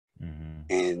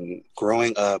And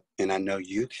growing up, and I know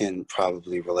you can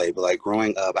probably relate, but like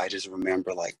growing up, I just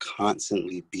remember like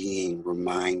constantly being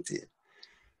reminded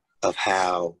of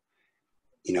how,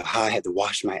 how I had to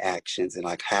watch my actions and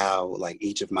like how like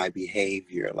each of my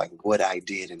behavior, like what I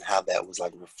did and how that was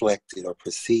like reflected or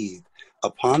perceived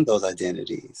upon those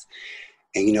identities.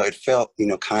 And, it felt,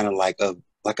 kind of like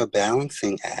a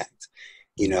balancing act.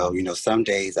 Some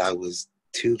days I was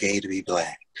too gay to be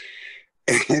Black.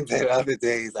 And then other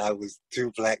days I was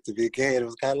too Black to be gay. And it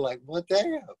was kind of like, well,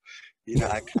 damn.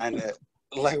 I kind of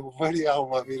like, what do y'all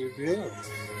want me to do?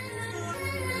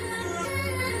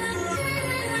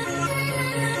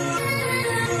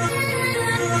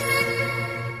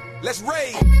 Let's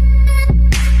raid.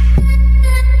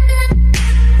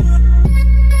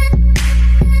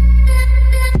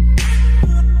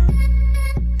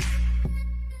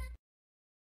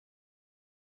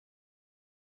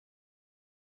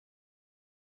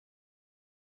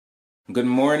 Good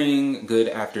morning, good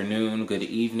afternoon, good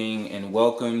evening, and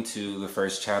welcome to the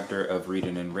first chapter of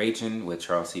Reading and Raging with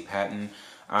Charles C. Patton.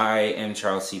 I am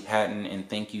Charles C. Patton, and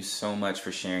thank you so much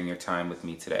for sharing your time with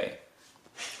me today.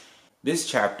 This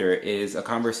chapter is a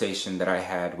conversation that I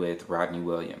had with Rodney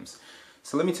Williams.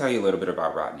 So let me tell you a little bit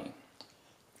about Rodney.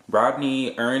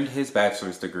 Rodney earned his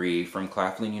bachelor's degree from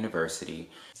Claflin University.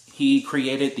 He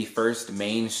created the first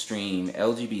mainstream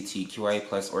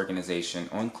LGBTQIA+ organization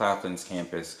on Claflin's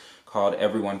campus called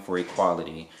Everyone for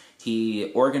Equality.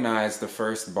 He organized the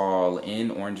first ball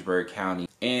in Orangeburg County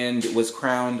and was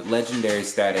crowned legendary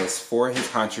status for his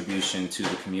contribution to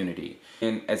the community.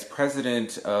 And as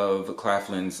president of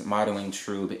Claflin's modeling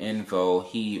troupe Info,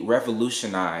 he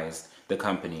revolutionized the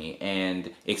company and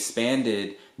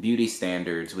expanded beauty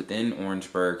standards within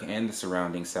Orangeburg and the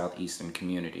surrounding southeastern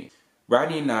community.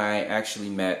 Rodney and I actually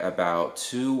met about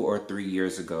 2 or 3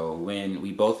 years ago when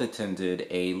we both attended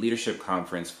a leadership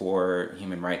conference for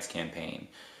Human Rights Campaign.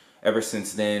 Ever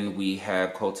since then, we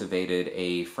have cultivated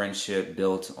a friendship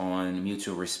built on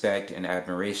mutual respect and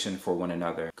admiration for one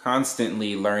another,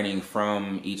 constantly learning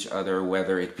from each other,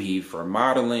 whether it be for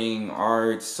modeling,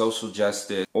 art, social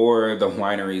justice, or the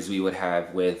wineries we would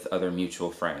have with other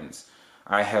mutual friends.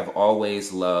 I have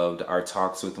always loved our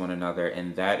talks with one another,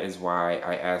 and that is why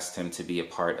I asked him to be a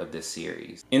part of this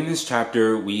series. In this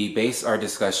chapter, we base our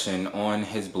discussion on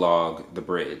his blog, The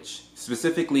Bridge,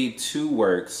 specifically 2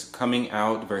 works, Coming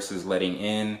Out versus Letting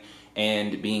In,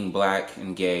 and Being Black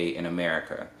and Gay in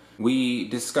America. We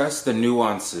discuss the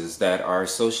nuances that are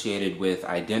associated with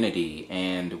identity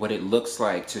and what it looks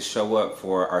like to show up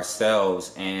for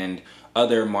ourselves and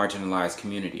other marginalized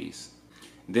communities.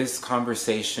 This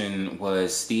conversation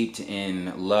was steeped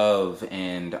in love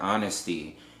and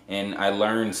honesty, and I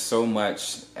learned so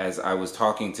much as I was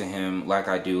talking to him, like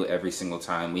I do every single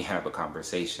time we have a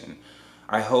conversation.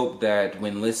 I hope that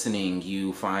when listening,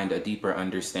 you find a deeper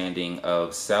understanding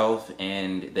of self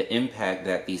and the impact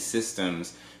that these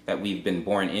systems that we've been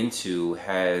born into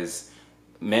has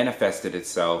manifested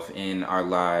itself in our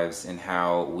lives and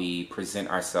how we present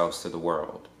ourselves to the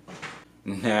world.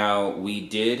 Now, we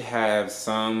did have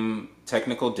some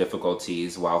technical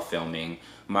difficulties while filming.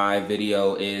 My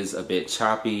video is a bit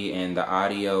choppy and the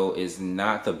audio is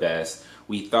not the best.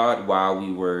 We thought while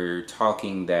we were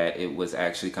talking that it was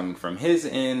actually coming from his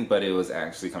end, but it was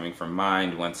actually coming from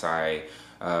mine once I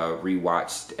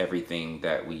rewatched everything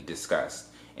that we discussed.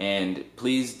 And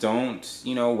please don't,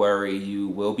 worry. You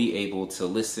will be able to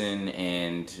listen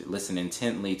and listen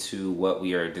intently to what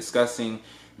we are discussing.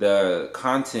 The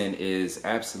content is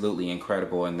absolutely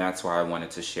incredible, and that's why I wanted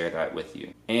to share that with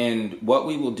you. And what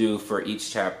we will do for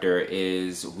each chapter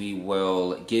is we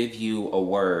will give you a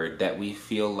word that we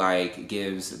feel like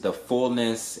gives the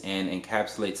fullness and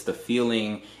encapsulates the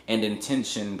feeling and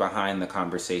intention behind the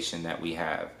conversation that we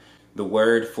have. The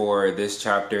word for this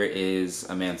chapter is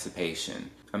emancipation.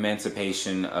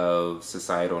 Emancipation of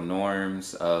societal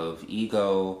norms, of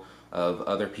ego, of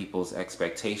other people's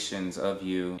expectations of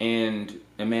you, and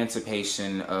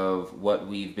emancipation of what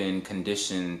we've been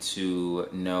conditioned to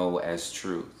know as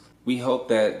truth. We hope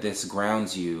that this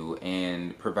grounds you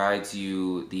and provides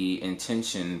you the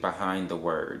intention behind the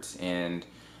words and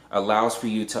allows for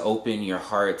you to open your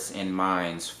hearts and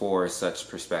minds for such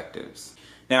perspectives.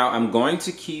 Now, I'm going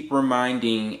to keep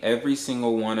reminding every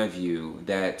single one of you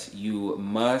that you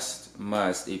must,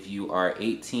 if you are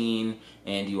 18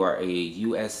 and you are a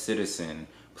U.S. citizen,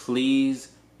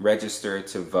 please register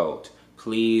to vote.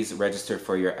 Please register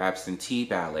for your absentee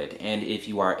ballot. And if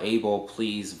you are able,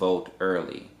 please vote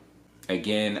early.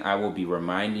 Again, I will be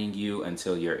reminding you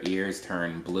until your ears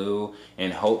turn blue,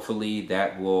 and hopefully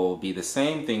that will be the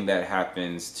same thing that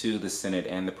happens to the Senate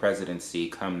and the presidency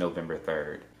come November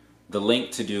 3rd. The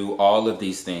link to do all of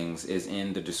these things is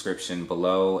in the description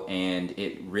below, and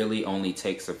it really only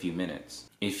takes a few minutes.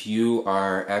 If you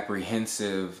are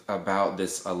apprehensive about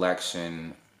this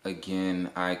election, again,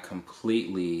 I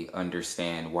completely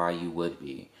understand why you would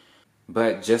be.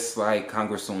 But just like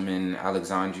Congresswoman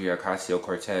Alexandria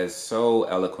Ocasio-Cortez so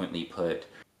eloquently put,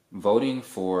 voting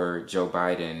for Joe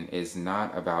Biden is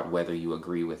not about whether you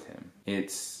agree with him.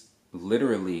 It's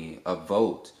literally a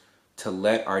vote to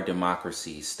let our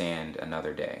democracy stand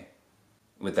another day.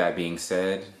 With that being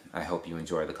said, I hope you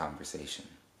enjoy the conversation.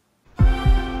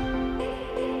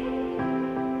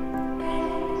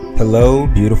 Hello,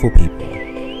 beautiful people,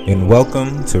 and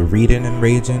welcome to Reading and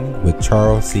Raging with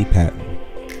Charles C. Patton,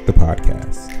 the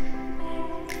podcast.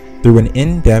 Through an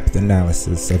in-depth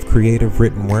analysis of creative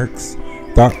written works,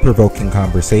 thought-provoking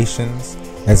conversations,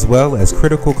 as well as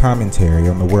critical commentary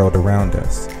on the world around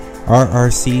us,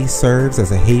 RRC serves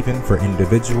as a haven for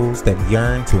individuals that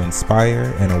yearn to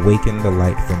inspire and awaken the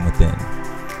light from within.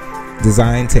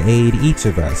 Designed to aid each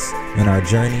of us in our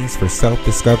journeys for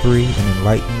self-discovery and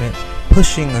enlightenment,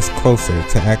 pushing us closer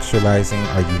to actualizing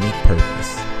our unique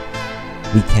purpose.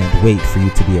 We can't wait for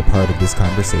you to be a part of this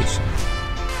conversation.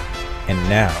 And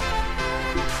now,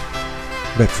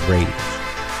 let's rage.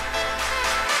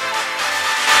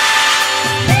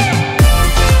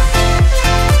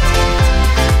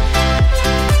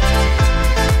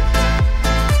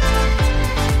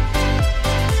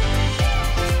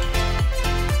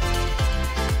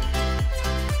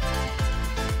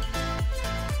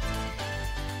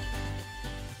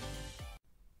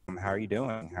 How are you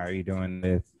doing? How are you doing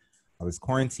with all this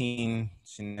quarantine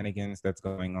shenanigans that's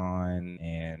going on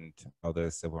and all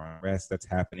the civil unrest that's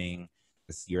happening?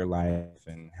 This your life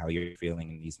and how you're feeling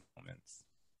in these moments.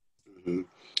 Mm-hmm.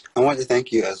 I want to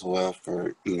thank you as well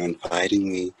for inviting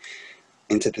me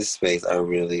into this space. I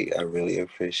really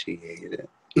appreciate it.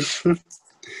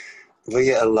 But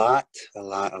yeah, a lot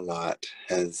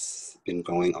has been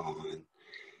going on.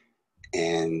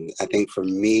 And I think for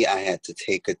me, I had to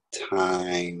take a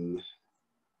time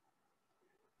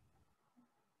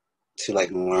to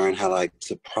learn how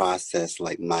to process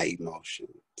my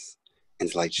emotions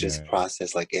and to just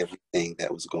process everything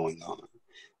that was going on.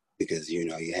 Because,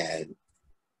 you had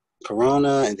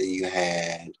Corona, and then you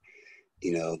had,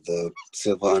 the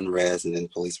civil unrest, and then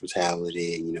police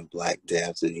brutality, and, Black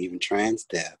deaths, and even trans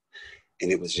death.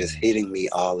 And it was just hitting me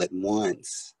all at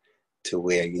once to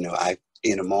where,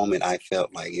 in a moment, I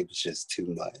felt like it was just too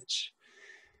much.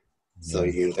 So,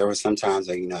 there were some times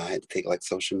where, I had to take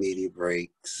social media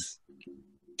breaks,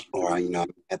 or, I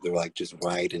had to just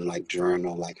write and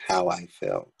journal how I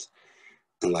felt,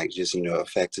 and just,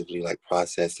 effectively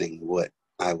processing what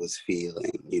I was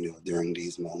feeling, during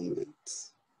these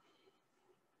moments.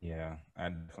 Yeah, I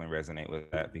definitely resonate with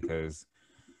that because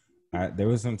there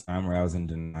was some time where I was in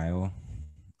denial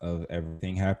of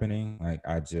everything happening.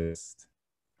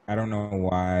 I don't know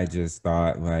why I just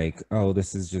thought oh,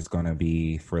 this is just going to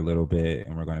be for a little bit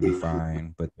and we're going to be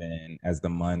fine. But then as the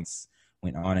months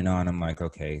went on and on, I'm like,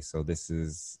 okay, so this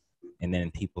is, and then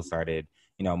people started,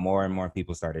 more and more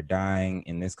people started dying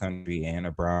in this country and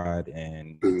abroad.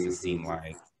 And it just seemed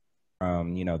like,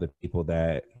 the people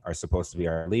that are supposed to be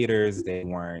our leaders, they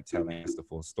weren't telling us the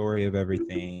full story of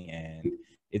everything. And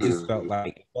it just felt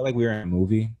like we were in a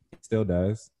movie. It still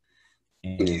does.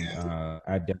 And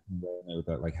I definitely know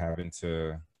that having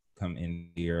to come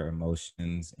into your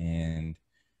emotions and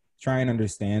try and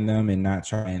understand them and not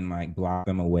try and block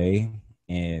them away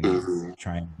and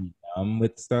try and be dumb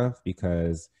with stuff,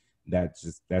 because that's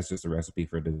just a recipe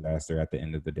for disaster at the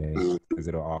end of the day, because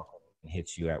it'll all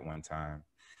hit you at one time.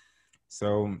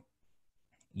 So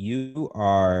you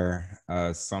are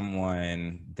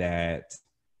someone that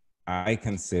I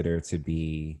consider to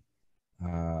be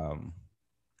a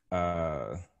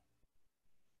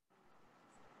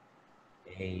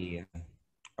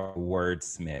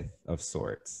wordsmith of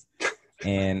sorts.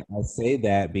 And I say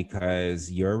that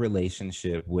because your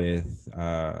relationship with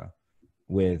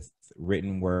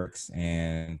written works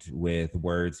and with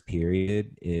words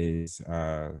period is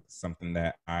something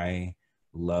that I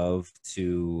love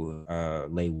to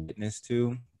lay witness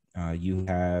to. You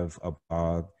have a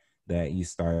blog that you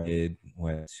started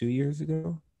 2 years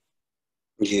ago?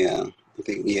 Yeah, I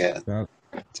think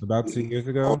about 2 years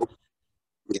ago.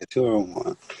 Yeah,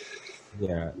 201.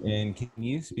 Yeah, and can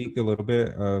you speak a little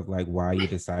bit of why you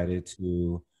decided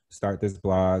to start this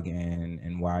blog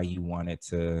and why you wanted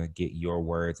to get your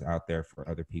words out there for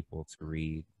other people to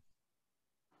read?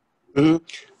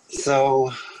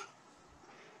 So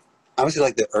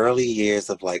obviously the early years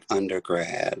of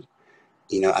undergrad,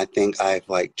 I think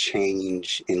I've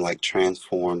changed and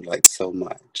transformed so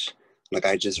much. Like,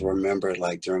 I just remember,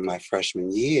 like, during my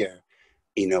freshman year,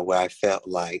 you know, where I felt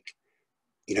like,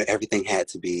 you know, everything had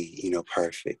to be, you know,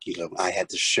 perfect. You know, I had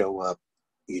to show up,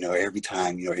 you know, every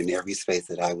time, you know, in every space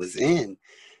that I was in.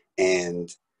 And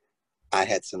I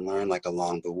had to learn, like,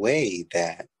 along the way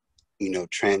that, you know,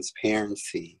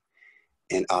 transparency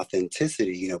and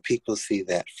authenticity, you know, people see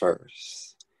that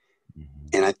first.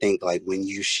 And I think, like, when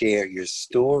you share your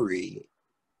story,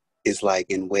 it's like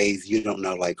in ways you don't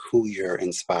know, like, who you're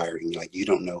inspiring, like, you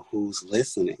don't know who's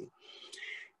listening.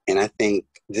 And I think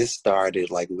this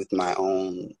started, like, with my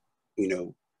own, you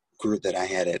know, group that I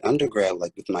had at undergrad,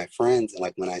 like, with my friends. And,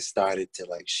 like, when I started to,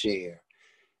 like, share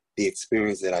the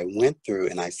experience that I went through,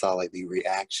 and I saw, like, the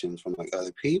reactions from, like,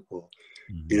 other people,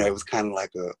 you know, it was kind of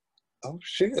like oh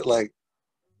shit, like,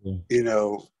 Yeah. you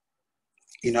know,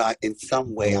 in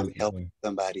some way I'm helping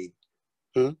somebody.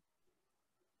 Hmm?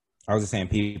 I was just saying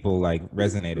people like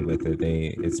resonated with it.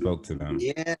 It spoke to them.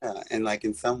 Yeah, and, like,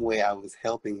 in some way I was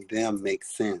helping them make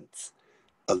sense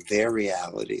of their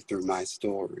reality through my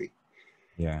story.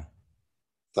 Yeah.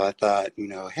 So I thought, you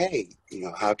know, hey, you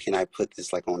know, how can I put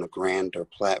this, like, on a grander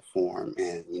platform?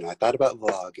 And, you know, I thought about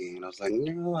vlogging, and I was like,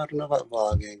 no, I don't know about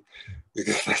vlogging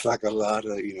because there's, like, a lot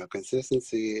of, you know,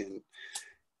 consistency.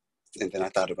 And then I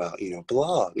thought about, you know,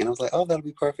 blog, and I was like, oh, that'll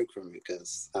be perfect for me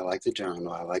because I like to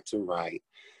journal, I like to write.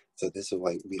 So this would,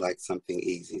 like, be like something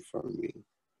easy for me.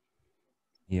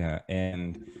 Yeah.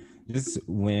 And just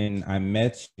when I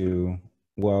met you,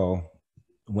 well,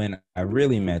 when I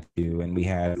really met you and we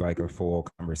had like a full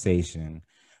conversation,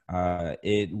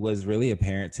 it was really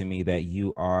apparent to me that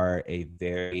you are a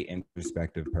very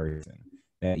introspective person,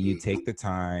 that you take the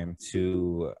time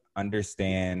to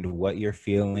understand what you're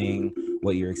feeling,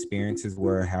 what your experiences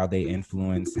were, how they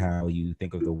influenced how you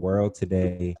think of the world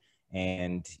today,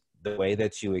 and the way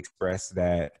that you express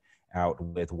that out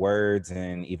with words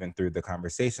and even through the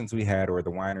conversations we had or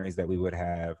the wineries that we would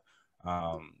have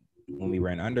when we were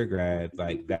in undergrad.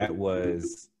 Like that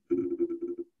was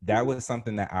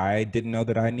something that I didn't know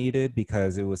that I needed,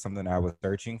 because it was something I was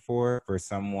searching for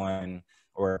someone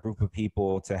or a group of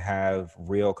people to have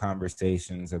real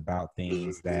conversations about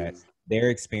things that Mm-hmm. they're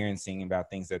experiencing,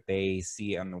 about things that they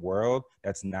see in the world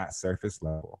that's not surface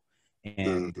level.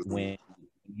 And Mm-hmm. when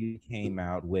you came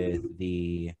out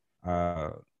uh,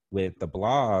 with the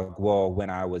blog, well, when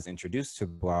I was introduced to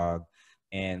the blog,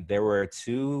 and there were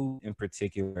two in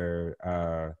particular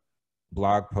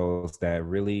blog posts that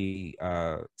really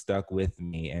stuck with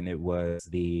me, and it was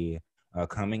the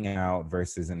coming out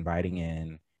versus inviting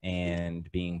in,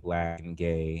 and being Black and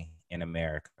gay in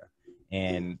America.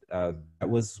 And that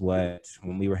was what,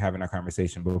 when we were having our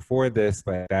conversation before this,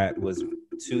 like that was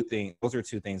two things. Those are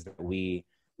two things that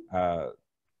uh,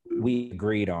 we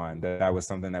agreed on, that that was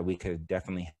something that we could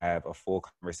definitely have a full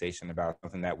conversation about,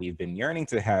 something that we've been yearning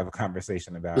to have a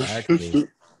conversation about, actually. And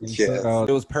Yes. so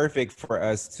it was perfect for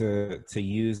us to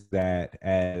use that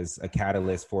as a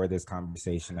catalyst for this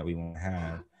conversation that we want to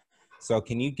have. So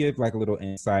can you give like a little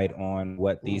insight on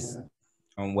what these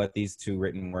two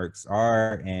written works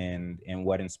are, and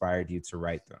what inspired you to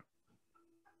write them?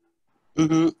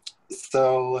 Mm-hmm.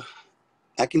 So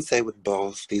I can say with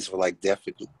both, these were, like,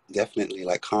 definitely,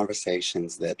 like,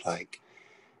 conversations that, like,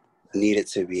 needed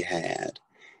to be had.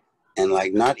 And,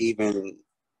 like, not even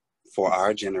for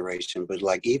our generation, but,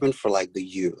 like, even for, like, the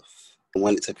youth. I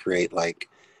wanted to create, like,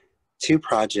 two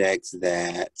projects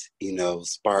that, you know,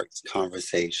 sparked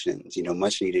conversations, you know,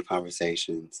 much needed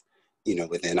conversations, you know,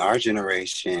 within our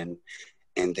generation,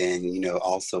 and then, you know,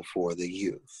 also for the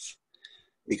youth.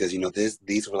 Because, you know,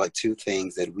 these were, like, two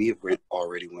things that we have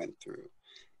already went through,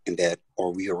 and that,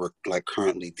 or we are, like,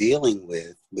 currently dealing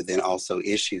with, but then also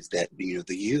issues that, you know,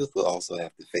 the youth will also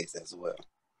have to face as well.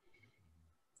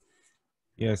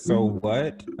 Yeah, so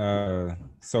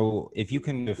so if you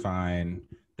can define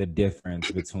the difference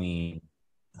between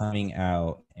coming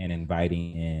out and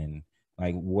inviting in,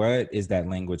 like what is that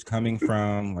language coming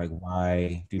from? Like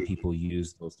why do people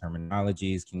use those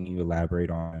terminologies? Can you elaborate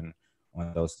on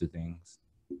those two things?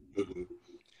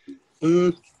 Mm-hmm.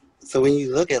 So when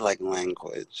you look at, like,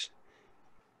 language,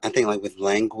 I think, like, with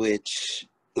language,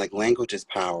 like, language is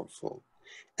powerful.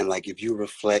 And, like, if you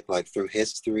reflect, like, through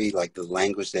history, like, the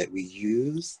language that we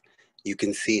use, you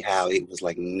can see how it was,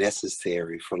 like,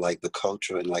 necessary for, like, the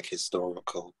cultural and, like,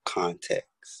 historical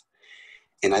context.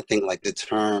 And I think, like, the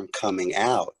term coming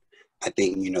out, I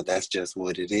think, you know, that's just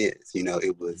what it is. You know,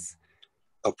 it was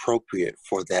appropriate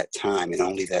for that time, and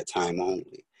only that time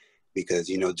only. Because,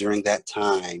 you know, during that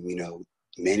time, you know,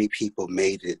 many people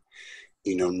made it,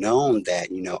 you know, known that,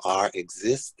 you know, our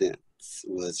existence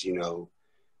was, you know,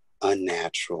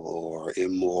 unnatural or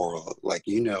immoral. Like,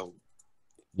 you know,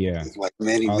 Yeah. Like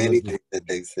many, All many of the things that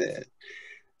they said.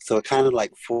 So it kind of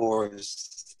like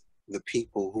forced the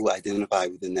people who identify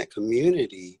within that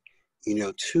community,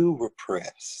 to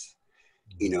repress,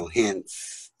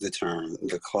 hence the term,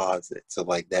 the closet. So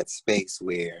like that space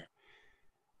where,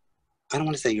 I don't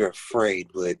want to say you're afraid,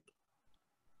 but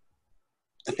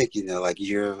I think, you're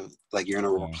in a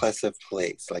yeah. repressive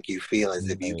place. Like you feel as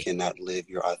if you Right. cannot live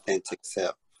your authentic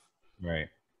self. Right.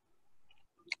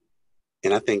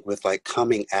 And I think with like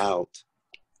coming out,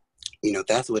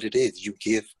 that's what it is. You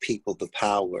give people the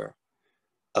power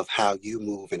of how you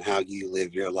move and how you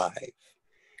live your life.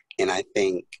 And I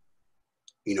think,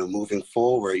 moving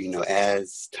forward,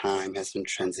 as time has been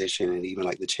transitioned and even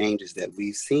like the changes that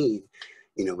we've seen,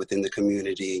 within the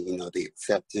community, the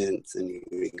acceptance and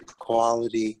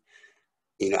equality,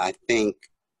 I think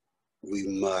we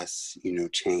must,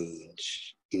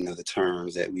 change, the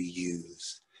terms that we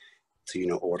use to,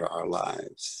 order our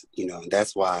lives, and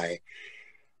that's why,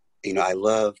 I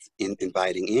loved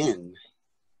inviting in,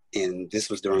 and this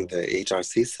was during the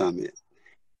HRC summit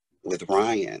with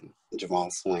Ryan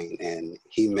Jamal Swain, and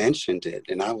he mentioned it,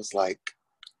 and I was like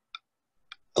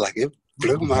it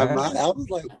blew my Yeah. mind. I was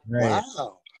like, Right.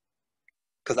 wow,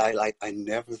 because I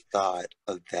never thought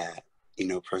of that,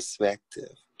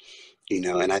 perspective,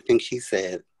 and I think he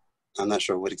said, I'm not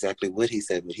sure exactly what he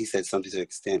said, but he said something to the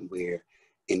extent where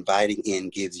inviting in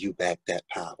gives you back that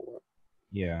power.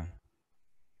 Yeah.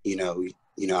 You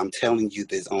know, I'm telling you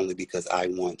this only because I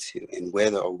want to, and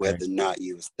whether or Right. whether or not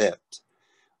you accept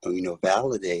or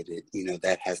validate it,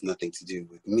 that has nothing to do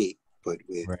with me, but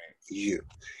with Right. you.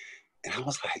 And I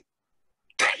was like,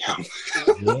 damn.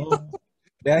 Yeah.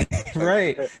 That's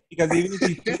right. Because even if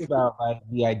you think about like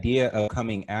the idea of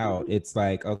coming out, it's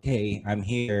like, okay, I'm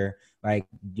here. Like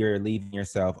you're leaving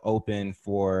yourself open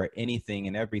for anything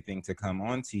and everything to come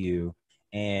onto you.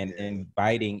 And Yeah.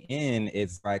 inviting in,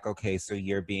 it's like, okay, so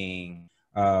you're being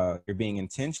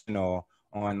intentional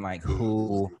on like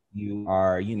who Mhm. you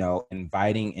are,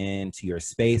 inviting into your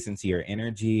space, into your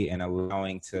energy, and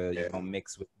allowing to, Yeah.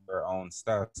 mix with your own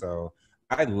stuff. So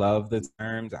I love the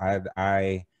terms.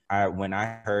 When I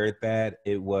heard that,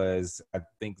 it was, I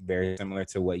think, very similar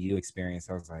to what you experienced.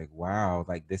 I was like, wow,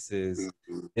 like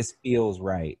Mhm. this feels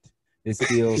right. This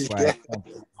feels Yeah. like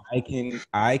something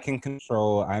I can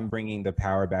control. I'm bringing the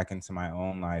power back into my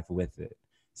own life with it.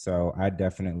 So I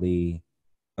definitely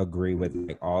agree with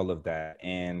like all of that.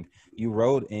 And you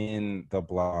wrote in the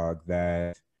blog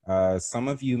that some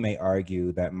of you may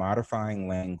argue that modifying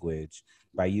language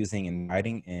by using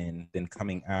inviting in, then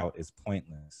coming out is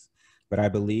pointless. But I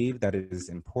believe that it is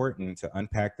important to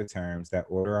unpack the terms that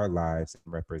order our lives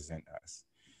and represent us.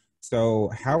 So,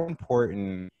 how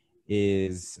important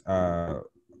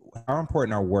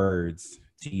are words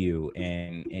to you,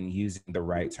 and using the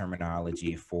right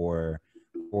terminology for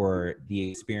the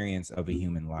experience of a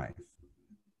human life?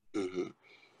 Hmm.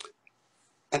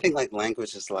 I think like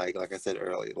language is like I said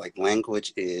earlier, like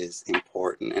language is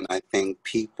important, and I think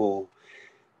people,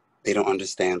 they don't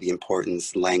understand the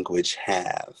importance language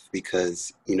have,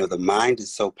 because the mind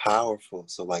is so powerful.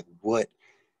 So like what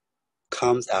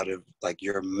comes out of like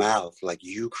your mouth, like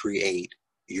you create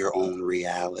your own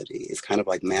reality. It's kind of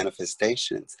like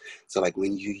manifestations. So like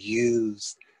when you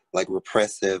use like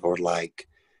repressive or like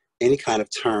any kind of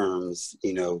terms,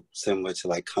 similar to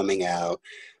like coming out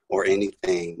or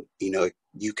anything,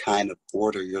 you kind of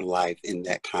order your life in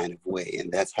that kind of way.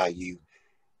 And that's how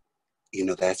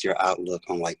that's your outlook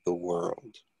on like the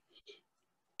world.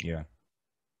 Yeah,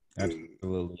 Mm.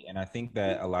 absolutely. And I think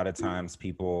that a lot of times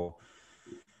people,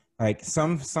 like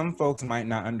some folks might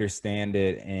not understand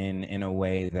it in a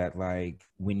way that, like,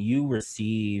 when you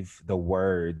receive the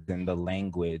words and the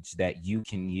language that you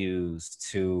can use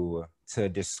to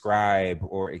describe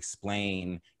or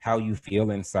explain how you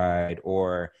feel inside,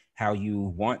 or how you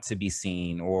want to be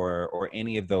seen, or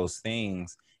any of those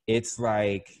things, it's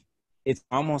like, it's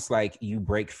almost like you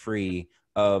break free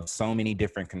of so many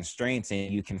different constraints,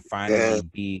 and you can Yeah. finally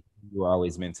be who you're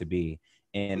always meant to be.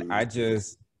 And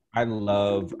Mm.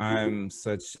 I'm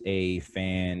such a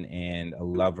fan and a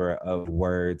lover of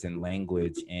words and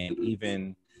language. And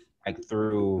even like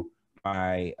through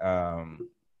my,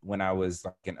 when I was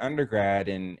like an undergrad,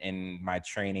 and my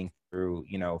training through,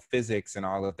 physics and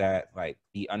all of that, like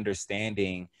the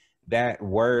understanding that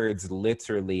words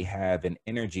literally have an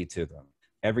energy to them.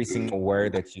 Every Mm. single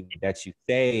word that you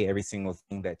say, every single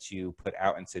thing that you put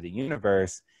out into the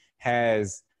universe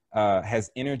has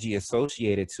energy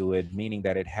associated to it, meaning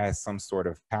that it has some sort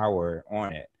of power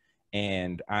on it.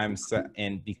 And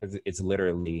because it's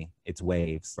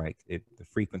waves, like the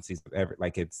frequencies of every,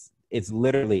 like it's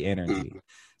literally energy. Mm.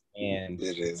 And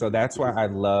It is. so that's why I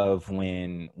love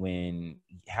when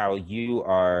how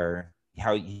your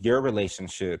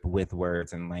relationship with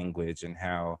words and language, and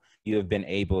how you have been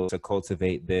able to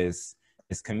cultivate this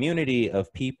community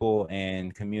of people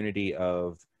and community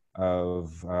of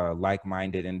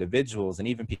like-minded individuals, and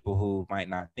even people who might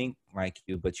not think like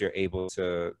you, but you're able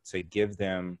to give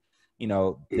them, you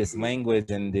know, this Mm-hmm.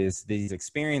 language and these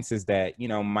experiences that, you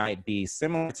know, might be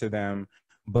similar to them,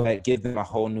 but give them a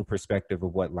whole new perspective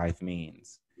of what life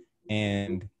means.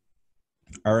 And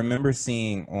I remember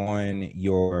seeing on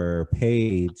your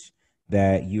page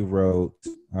that you wrote,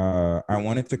 I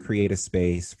wanted to create a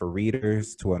space for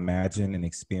readers to imagine and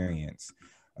experience,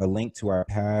 a link to our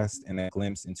past and a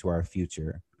glimpse into our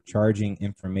future, charging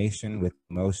information with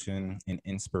emotion and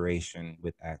inspiration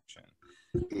with action.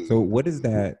 So Mm-hmm. what does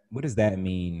that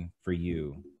mean for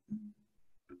you?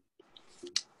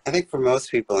 I think for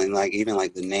most people, and like even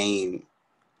like the name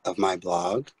of my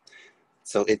blog,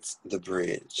 so it's the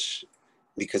bridge.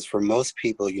 Because for most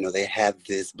people, you know, they have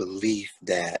this belief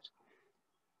that,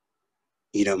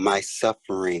 you know, my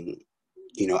suffering,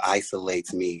 you know,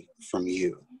 isolates me from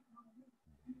you.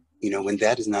 You know, when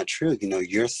that is not true, you know,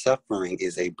 your suffering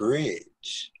is a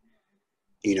bridge.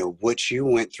 You know, what you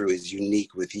went through is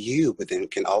unique with you, but then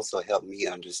can also help me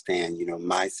understand, you know,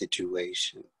 my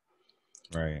situation.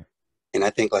 Right. And I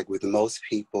think like with most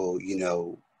people, you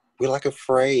know, we're like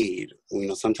afraid, you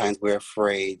know, sometimes we're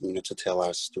afraid, you know, to tell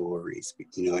our stories,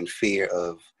 you know, in fear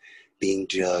of being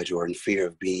judged or in fear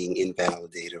of being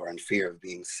invalidated or in fear of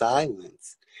being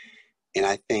silenced. And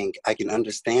I think I can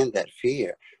understand that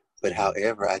fear. But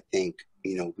however, I think,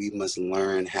 you know, we must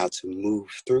learn how to move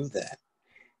through that,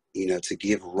 you know, to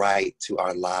give right to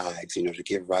our lives, you know, to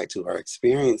give right to our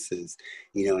experiences,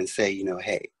 you know, and say, you know,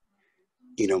 hey,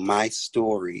 you know, my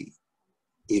story,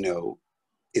 you know,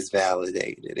 is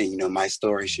validated. And, you know, my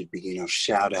story should be, you know,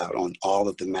 shout out on all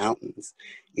of the mountains,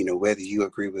 you know, whether you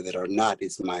agree with it or not,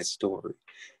 it's my story,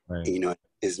 Right. you know,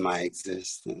 is my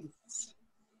existence.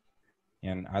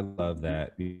 And I love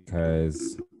that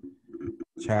because,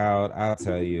 child, I'll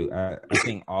tell you, I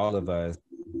think all of us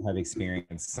have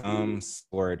experienced some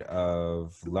sort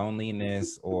of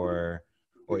loneliness or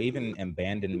even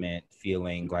abandonment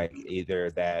feeling, like either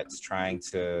that's trying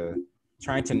to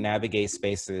navigate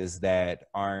spaces that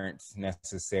aren't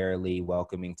necessarily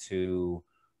welcoming to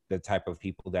the type of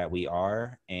people that we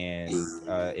are, and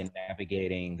Mm-hmm. in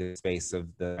navigating the space of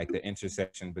the like the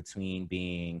intersection between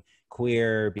being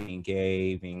queer, being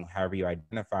gay, being however you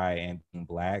identify, and being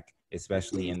Black,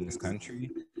 especially in this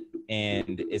country.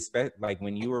 And it's like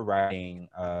when you were writing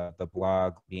the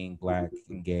blog Being Black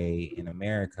and Gay in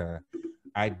America,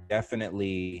 I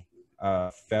definitely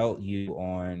felt you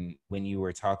on when you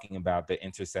were talking about the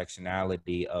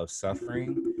intersectionality of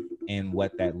suffering and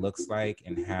what that looks like,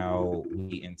 and how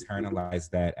we internalize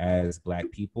that as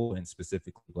Black people, and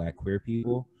specifically Black queer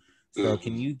people. So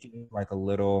can Mm-hmm. you give like a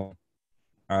little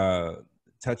uh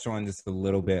touch on just a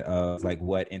little bit of like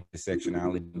what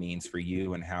intersectionality means for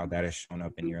you and how that has shown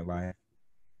up in your life?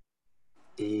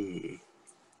 Mm.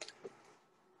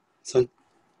 So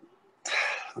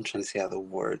I'm trying to see how to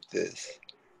word this.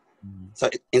 Mhm. So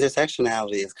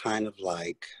intersectionality is kind of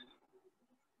like,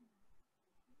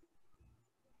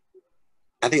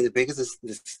 I think the biggest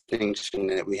distinction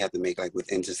that we have to make like with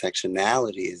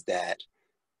intersectionality is that,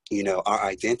 you know, our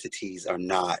identities are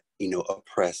not, you know,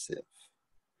 oppressive.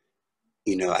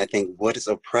 You know, I think what is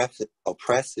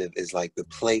oppressive is like the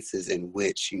places in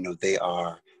which, you know, they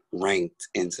are ranked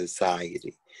in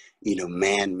society, you know,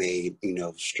 man-made, you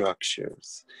know,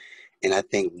 structures. And I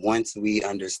think once we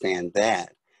understand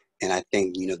that, and I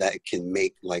think, you know, that can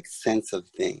make like sense of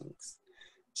things.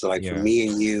 So like for Yeah. me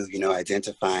and you know,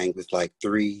 identifying with like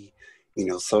three, you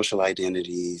know, social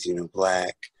identities, you know,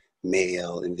 Black,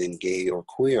 male, and then gay or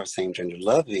queer or same gender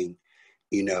loving,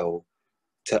 you know,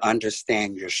 to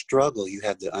understand your struggle, you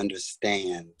have to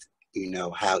understand, you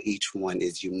know, how each one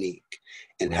is unique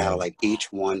and how Right. like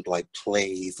each one like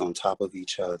plays on top of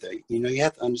each other. You know, you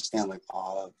have to understand like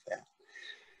all of that.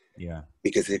 Yeah.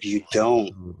 Because if you don't,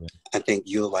 Absolutely. I think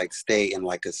you'll like stay in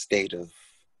like a state of,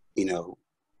 you know,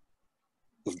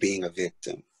 of being a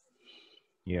victim,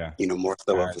 Yeah. you know, more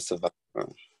so I, of a survivor.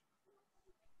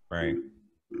 right.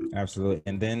 Absolutely.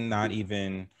 And then not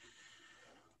even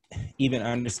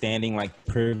understanding like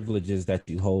privileges that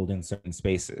you hold in certain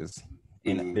spaces,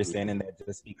 and Mm-hmm. understanding that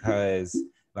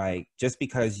just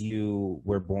because you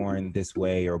were born this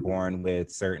way or born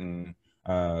with certain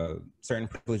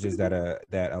privileges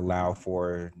that allow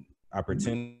for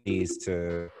opportunities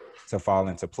to fall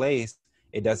into place,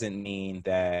 it doesn't mean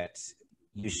that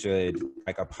you should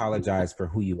like apologize for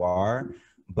who you are,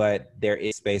 but there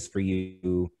is space for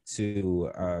you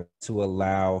to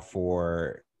allow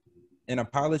for an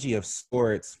apology of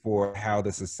sorts for how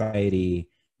the society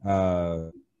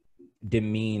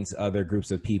demeans other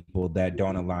groups of people that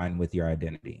don't align with your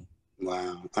identity.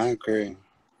 Wow, I agree.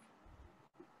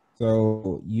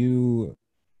 So you,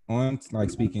 on like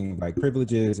speaking of like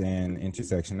privileges and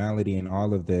intersectionality and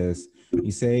all of this,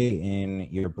 you say in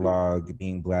your blog,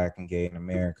 Being Black and Gay in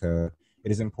America,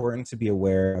 it is important to be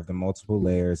aware of the multiple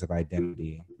layers of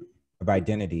identities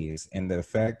and the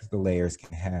effect the layers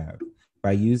can have.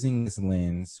 By using this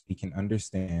lens, we can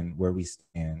understand where we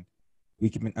stand. We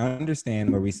can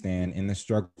understand where we stand in the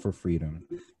struggle for freedom,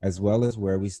 as well as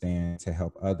where we stand to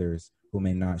help others who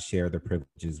may not share the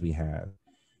privileges we have.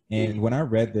 And when I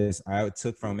read this, I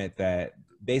took from it that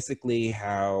basically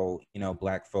how,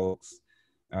 Black folks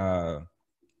are,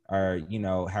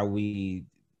 how we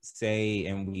say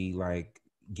and we like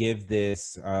give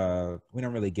this, we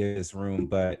don't really give this room,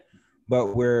 but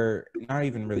we're not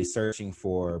even really searching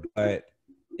for, but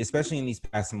especially in these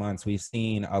past months, we've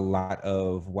seen a lot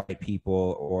of white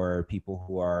people or people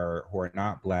who are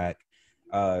not Black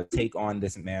take on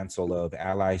this mantle of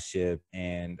allyship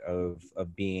and of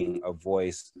being a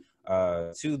voice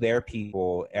to their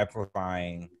people,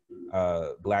 amplifying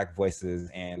Black voices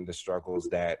and the struggles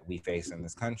that we face in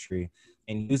this country,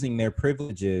 and using their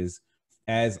privileges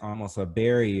as almost a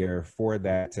barrier for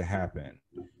that to happen.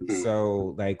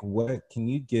 So, like, what can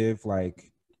you give,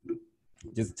 like,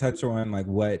 just touch on like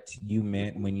what you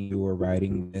meant when you were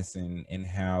writing this and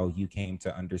how you came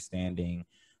to understanding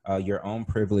your own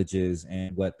privileges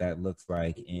and what that looks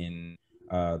like in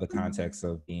the context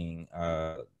of being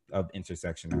of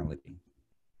intersectionality.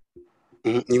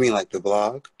 You mean like the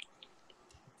blog?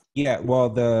 Yeah, well,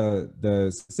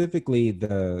 the specifically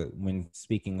the when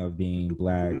speaking of being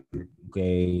Black,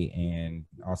 gay, and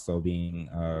also being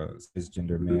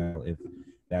cisgender male, if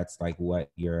that's like what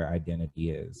your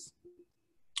identity is.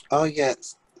 Oh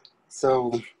yes.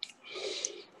 So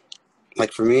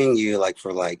like for me and you, like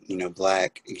for like,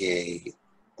 Black, gay,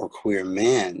 or queer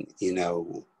men,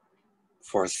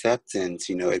 for acceptance,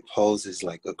 it poses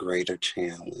like a greater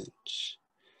challenge.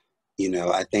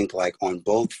 I think like on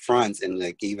both fronts and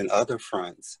like even other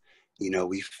fronts,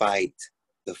 we fight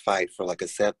the fight for like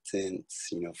acceptance,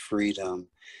 freedom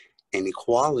and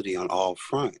equality on all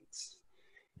fronts.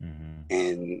 Mm-hmm.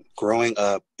 And growing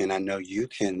up, and I know you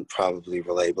can probably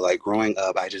relate, but like growing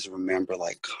up, I just remember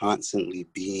like constantly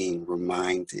being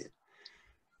reminded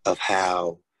of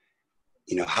how,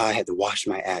 how I had to watch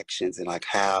my actions and like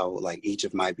how like each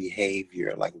of my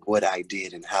behavior, like what I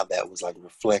did and how that was like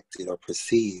reflected or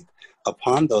perceived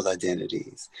upon those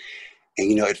identities.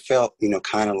 And, it felt,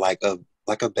 kind of like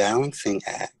a balancing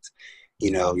act.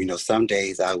 Some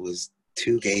days I was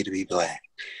too gay to be Black.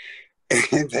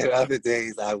 And then other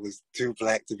days I was too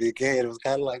Black to be gay. And it was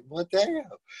kind of like, what the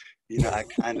hell? I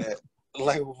kind of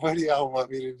like, what do y'all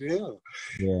want me to do?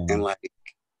 Yeah. And like,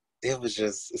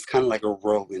 it's kind of like a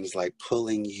rope, and it's like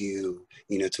pulling you,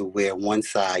 to where one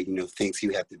side, thinks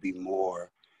you have to be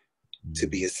more to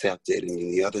be accepted.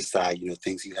 And the other side,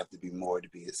 thinks you have to be more to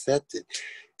be accepted.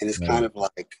 And it's kind of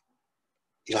like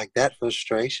that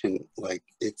frustration, like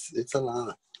it's a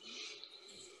lot.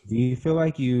 Do you feel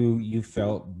like you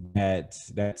felt that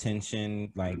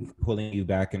tension like pulling you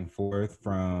back and forth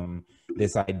from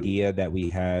this idea that we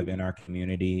have in our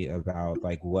community about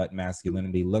like what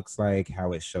masculinity looks like,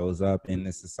 how it shows up in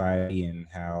the society, and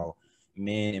how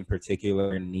men in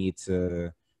particular need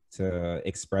to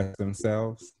express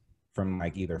themselves from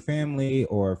like either family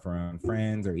or from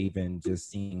friends or even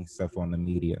just seeing stuff on the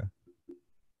media?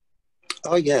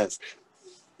 Oh yes.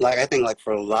 Like I think like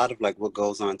for a lot of like what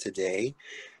goes on today,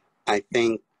 I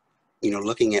think,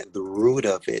 looking at the root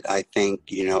of it, I think,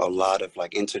 a lot of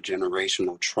like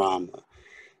intergenerational trauma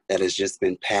that has just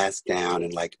been passed down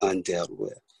and like undealt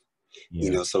with.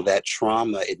 Yeah. So that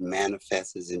trauma, it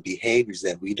manifests in behaviors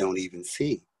that we don't even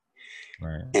see.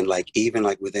 Right. And like even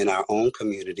like within our own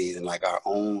communities and like our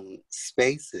own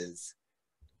spaces,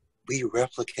 we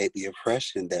replicate the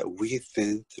oppression that we've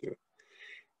been through.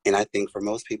 And I think for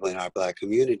most people in our Black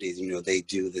communities, they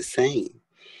do the same,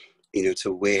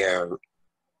 to where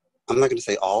I'm not going to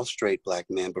say all straight Black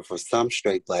men, but for some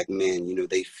straight Black men,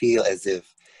 they feel as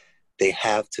if they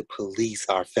have to police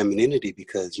our femininity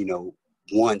because,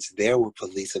 once there were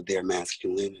police of their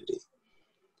masculinity.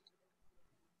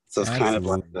 So it's kind of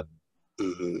like,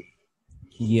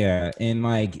 yeah. And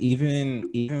like,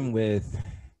 even with,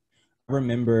 I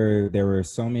remember there were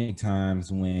so many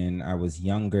times when I was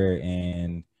younger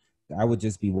and I would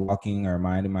just be walking or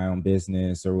minding my own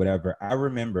business or whatever. I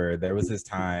remember there was this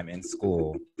time in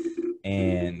school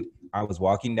and I was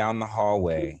walking down the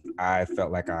hallway. I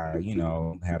felt like I,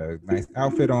 had a nice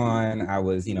outfit on. I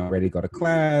was, ready to go to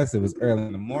class. It was early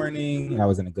in the morning. I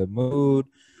was in a good mood.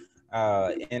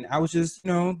 And I was just,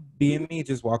 being me,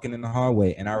 just walking in the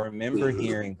hallway. And I remember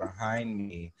hearing behind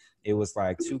me, it was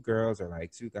like two girls or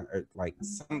like two guys, or like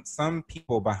some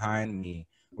people behind me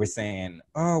were saying,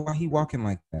 "Oh, why he walking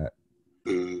like that?"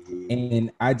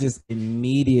 And I just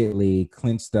immediately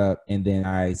clenched up, and then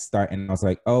I was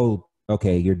like, "Oh,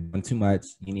 okay, you're doing too much.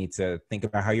 You need to think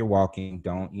about how you're walking.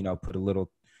 Don't, put a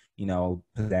little,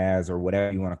 pizzazz or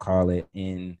whatever you want to call it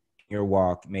in your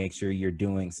walk. Make sure you're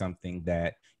doing something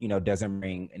that, doesn't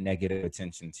bring negative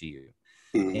attention to you."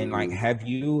 And like, have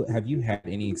you had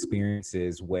any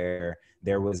experiences where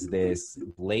there was this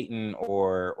blatant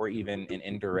or even an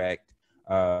indirect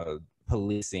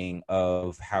policing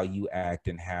of how you act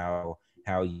and how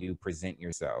you present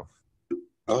yourself?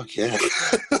 Oh yeah.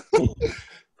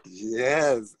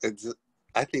 Yes.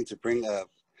 I think to bring up,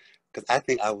 because I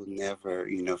think I will never,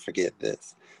 forget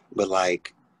this. But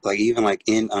like even like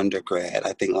in undergrad,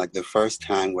 I think like the first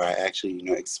time where I actually,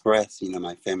 expressed,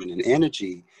 my feminine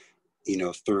energy,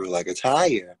 through like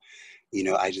attire,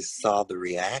 I just saw the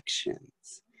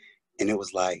reactions. And it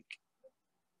was like,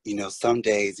 some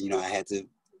days, I had to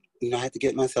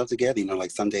get myself together.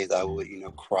 Like some days I would,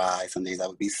 cry. Some days I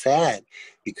would be sad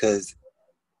because,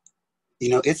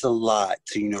 it's a lot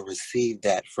to, receive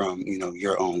that from,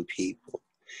 your own people.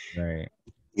 Right.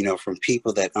 From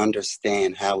people that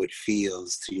understand how it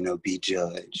feels to, be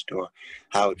judged, or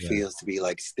how it feels to be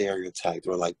like stereotyped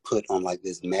or like put on like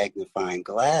this magnifying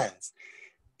glass.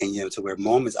 And, to where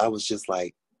moments I was just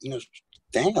like,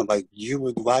 damn, like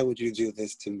why would you do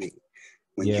this to me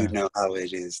when you know how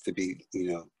it is to be,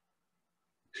 yeah,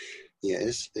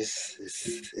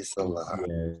 it's a lot.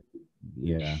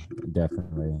 Yeah,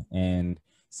 definitely. And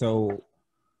so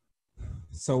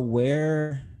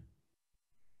where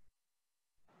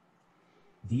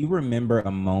do you remember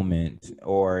a moment,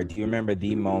 or do you remember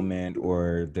the moment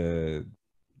or the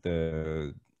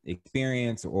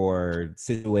experience or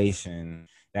situation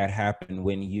that happened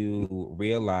when you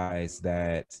realized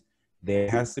that there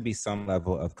has to be some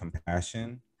level of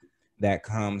compassion that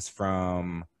comes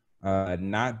from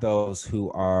not those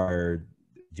who are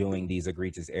doing these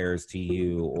egregious errors to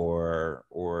you or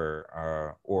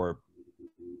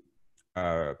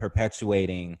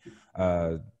perpetuating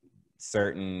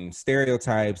certain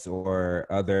stereotypes or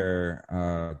other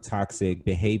toxic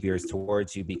behaviors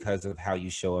towards you because of how you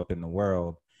show up in the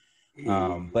world,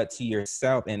 but to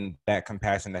yourself, and that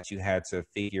compassion that you had to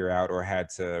figure out or had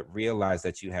to realize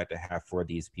that you had to have for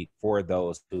these people, for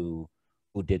those who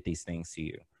did these things to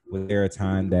you. Was there a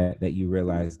time that you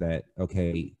realized that,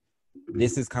 okay,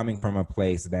 this is coming from a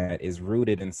place that is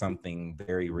rooted in something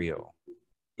very real?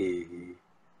 Mm-hmm.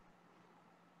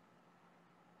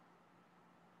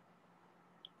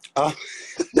 Oh,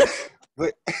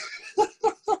 but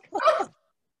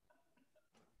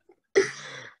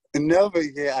no, but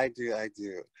yeah, I do.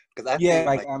 Because I Yeah,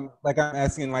 think I'm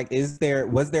asking, like, was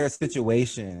there a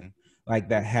situation like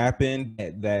that happened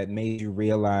that made you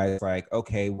realize, like,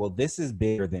 okay, well, this is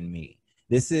bigger than me.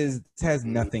 This has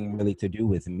nothing really to do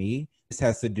with me. This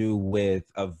has to do with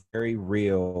a very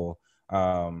real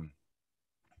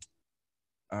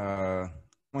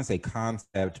I want to say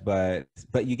concept, but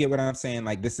you get what I'm saying.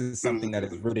 Like, this is something that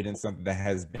is rooted in something that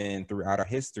has been throughout our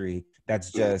history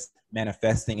that's just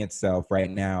manifesting itself right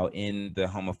now in the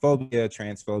homophobia,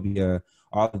 transphobia,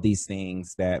 all of these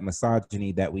things, that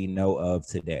misogyny that we know of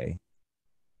today.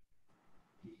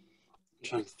 I'm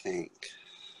trying to think.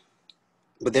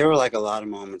 But there were like a lot of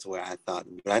moments where I thought,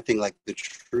 but I think like the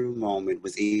true moment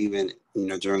was even,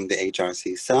 during the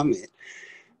HRC summit,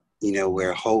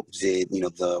 where Hope did,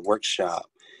 the workshop.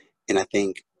 And I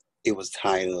think it was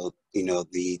titled,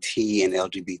 the T in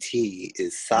LGBT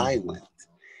is silent.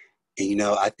 And,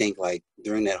 I think like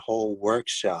during that whole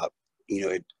workshop,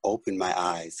 it opened my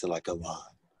eyes to like a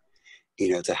lot,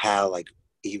 to how like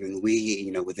even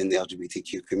we, within the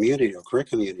LGBTQ community or queer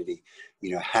community,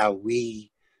 how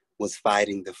we was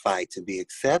fighting the fight to be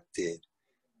accepted,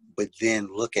 but then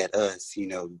look at us,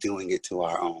 doing it to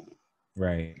our own.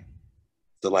 Right.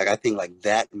 So like, I think like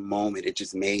that moment, it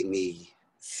just made me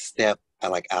step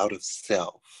like out of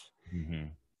self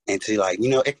and to like,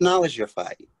 acknowledge your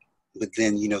fight, but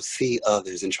then, see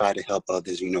others and try to help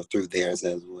others, through theirs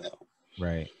as well.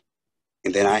 Right.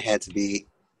 And then I had to be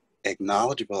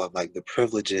acknowledgeable of like the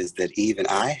privileges that even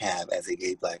I have as a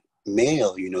gay Black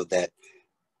male, that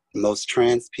most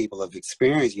trans people have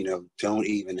experienced, don't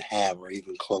even have or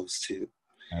even close to.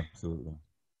 Absolutely.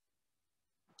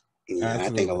 Yeah, I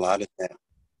think a Absolutely. lot of that.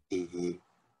 Mm-hmm.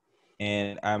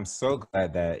 And I'm so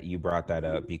glad that you brought that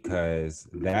up, because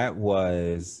that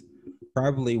was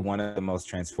probably one of the most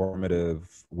transformative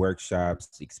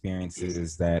workshops,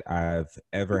 experiences that I've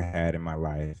ever had in my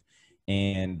life.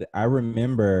 And I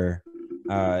remember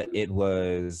it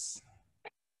was,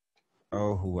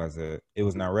 oh, who was it? It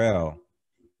was Narelle.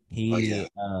 Oh yeah.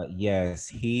 Yes,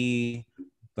 he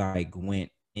like went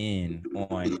in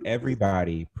on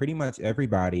everybody, pretty much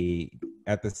everybody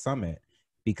at the summit,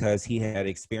 because he had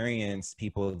experienced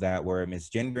people that were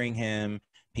misgendering him,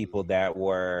 people that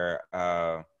were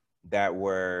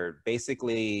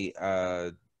basically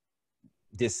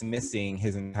dismissing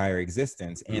his entire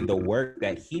existence and the work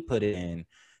that he put in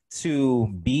to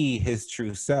be his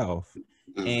true self.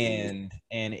 Mm-hmm.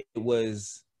 And it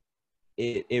was,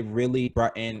 it really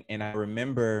brought in. And I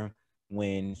remember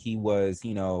when he was,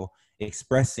 you know,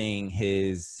 expressing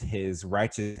his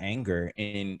righteous anger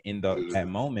in that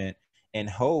moment, and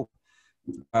Hope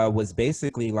was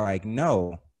basically like,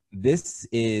 no, this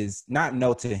is not,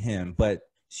 no to him, but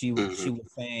she Mm-hmm.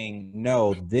 was saying,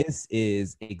 no, this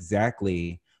is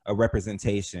exactly a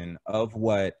representation of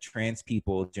what trans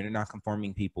people, gender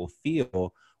nonconforming people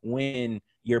feel when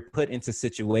you're put into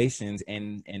situations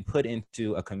and put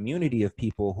into a community of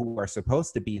people who are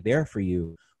supposed to be there for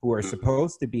you, who are Mm-hmm.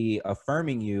 supposed to be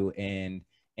affirming you,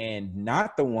 and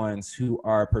not the ones who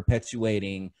are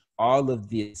perpetuating all of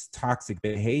this toxic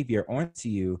behavior onto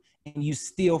you, and you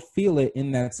still feel it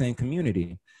in that same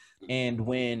community. And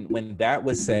when that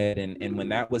was said, and when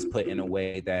that was put in a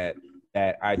way that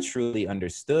I truly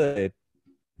understood,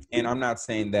 and I'm not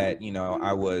saying that, you know,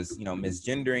 I was, you know,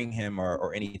 misgendering him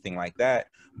or anything like that,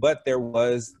 but there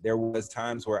was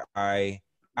times where I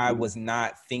was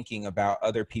not thinking about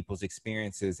other people's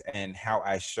experiences and how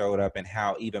I showed up, and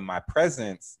how even my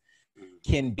presence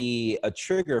can be a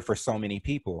trigger for so many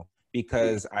people.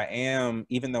 Because I am,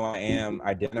 even though I am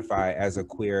identified as a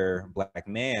queer Black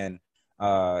man,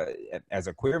 uh, as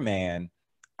a queer man,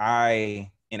 and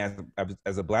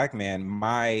as a Black man,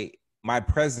 my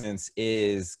presence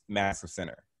is massive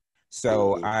center.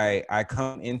 So Mm-hmm. I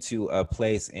come into a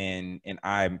place, and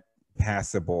I'm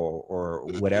passable or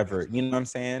whatever, you know what I'm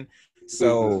saying? Mm-hmm.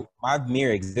 So my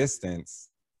mere existence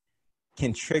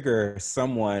can trigger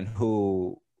someone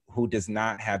who does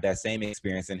not have that same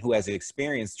experience, and who has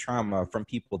experienced trauma from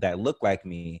people that look like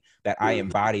me, that I Mm-hmm.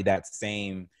 embody that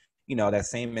same, you know, that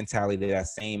same mentality, that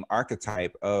same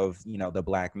archetype of, you know, the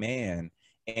Black man.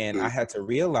 And I had to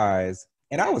realize,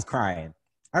 and I was crying.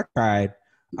 I cried.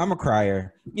 I'm a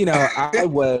crier. You know, I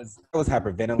was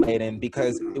hyperventilating,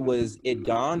 because it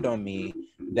dawned on me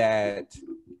that,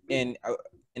 and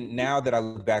and now that I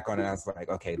look back on it, I was like,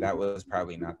 okay, that was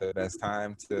probably not the best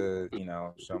time to, you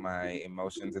know, show my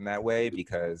emotions in that way,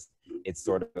 because it's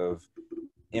sort of,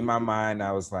 in my mind,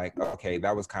 I was like, okay,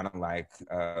 that was kind of like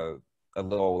a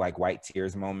little like white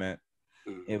tears moment.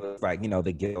 It Mm-hmm. was like, you know,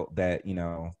 the guilt that, you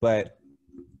know, but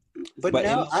But but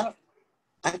no, in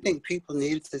I think people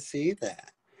needed to see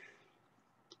that.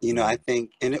 You know, I mm,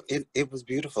 think, and it was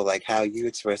beautiful, like how you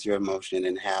express your emotion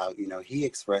and how, you know, he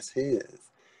expressed his.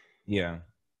 yeah,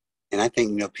 And I think,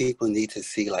 you know, people need to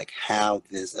see like how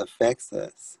this affects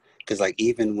us. Because like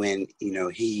even when, you know,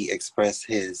 he expressed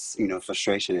his, you know,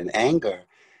 frustration and anger,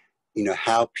 you know,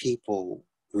 how people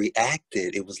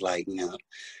reacted, it was like, you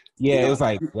yeah, it know, was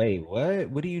like, wait,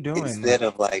 what are you doing? instead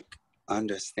Like, of like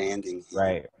understanding him.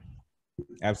 right,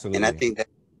 And absolutely,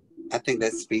 I think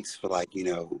that speaks for like, you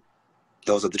know,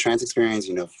 those of the trans experience,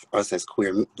 you know, for us as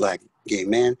queer Black gay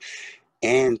men,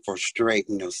 and for straight,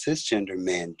 you know, cisgender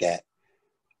men, that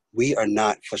we are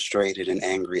not frustrated and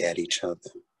angry at each other.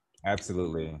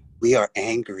 absolutely. We are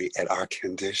angry at our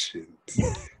condition.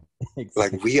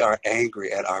 Like Exactly. we are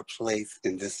angry at our place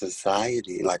in this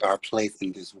society, like our place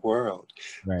in this world.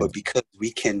 Right. But because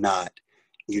we cannot,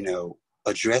 you know,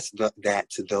 address that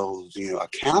to those, you know,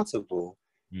 accountable,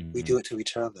 we Hmm. do it to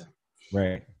each other.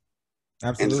 Right.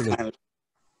 And it's Absolutely. kind of,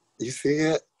 you see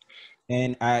it?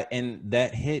 And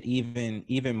that hit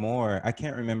even more. I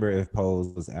can't remember if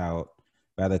Pose was out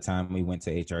by the time we went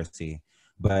to HRC,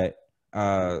 but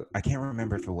I can't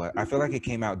remember for what. I feel like it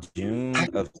came out June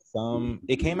of some,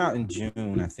 it came out in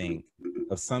June, I think,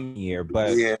 of some year,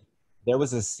 but Yeah. there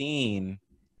was a scene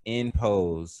in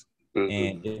Pose,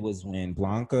 and Mm-hmm. it was when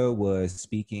Blanca was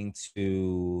speaking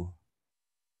to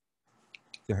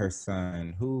her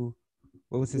son, who,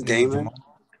 what was his name? Damon? Jamal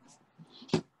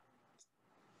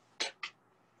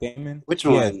Damon? Which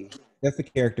Yeah, one? that's the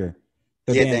character.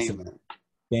 The Yeah, dancer. Damon.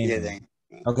 Yeah, Damon.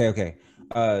 Damon. Okay,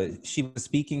 okay. She was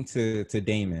speaking to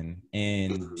Damon,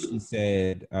 and she Mm-hmm.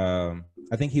 said,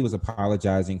 I think he was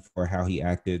apologizing for how he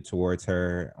acted towards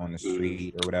her on the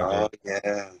street or whatever. Oh,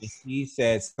 yeah. He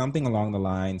said something along the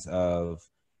lines of,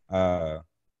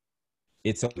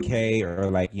 it's okay, or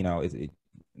like, you know,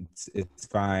 it's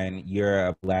fine. You're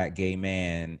a Black gay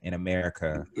man in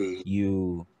America.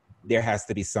 There has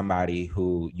to be somebody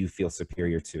who you feel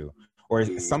superior to, or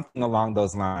something along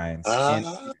those lines. And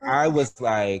I was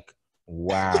like,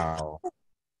 wow.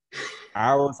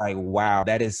 I was like, wow,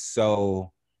 that is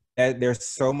so, that there's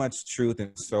so much truth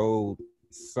and so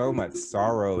much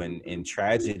sorrow and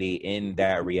tragedy in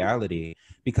that reality,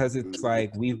 because it's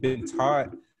like we've been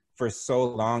taught for so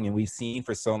long, and we've seen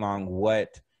for so long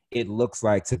what it looks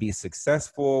like to be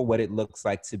successful, what it looks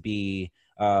like to be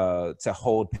to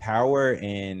hold power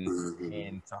and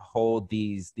to hold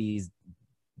these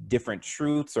different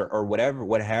truths or whatever,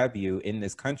 what have you, in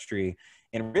this country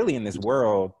and really in this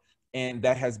world. And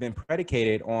that has been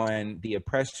predicated on the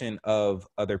oppression of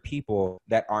other people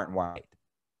that aren't white,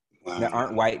 that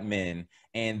aren't white men.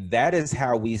 And that is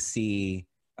how we see,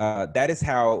 that is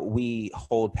how we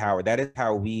hold power. That is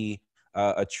how we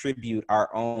attribute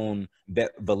our own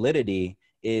validity,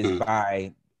 is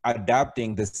by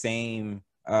adopting the same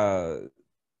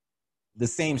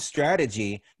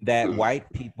strategy that white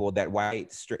people,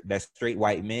 that straight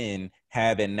white men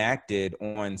have enacted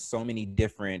on so many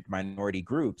different minority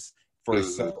groups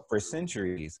for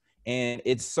centuries. And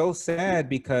it's so sad,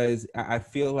 because I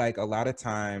feel like a lot of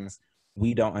times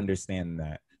we don't understand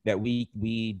that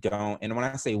we don't, and when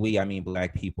I say we, I mean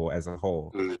Black people as a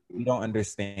whole. We don't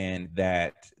understand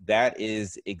that that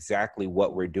is exactly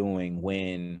what we're doing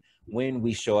when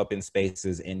we show up in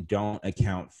spaces and don't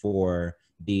account for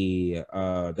the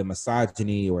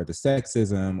misogyny or the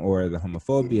sexism or the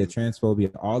homophobia, transphobia,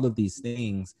 all of these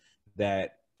things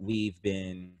that we've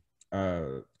been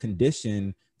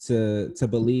conditioned to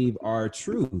believe are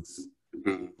truths.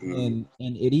 And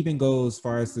it even goes as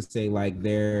far as to say, like,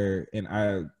 there,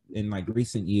 in like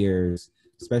recent years,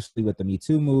 especially with the Me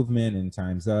Too movement and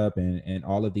Time's Up and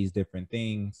all of these different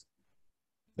things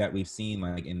that we've seen,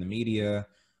 like in the media,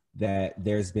 that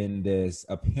there's been this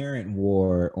apparent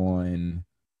war on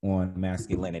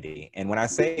masculinity. And when I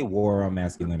say war on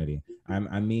masculinity,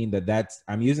 I mean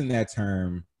I'm using that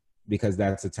term because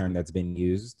that's a term that's been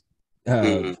used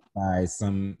by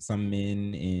some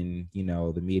men in, you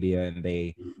know, the media, and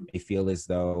they feel as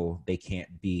though they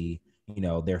can't be, you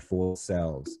know, their full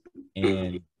selves.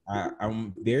 And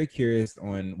I'm very curious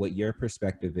on what your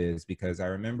perspective is, because I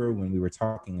remember when we were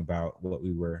talking about what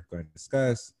we were going to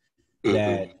discuss,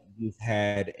 that you've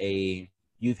had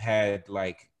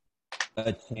like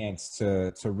a chance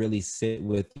to really sit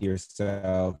with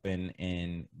yourself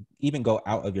and even go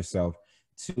out of yourself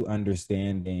to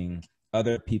understanding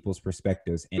other people's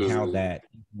perspectives and how that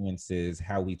influences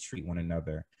how we treat one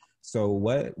another. So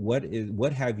what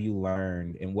have you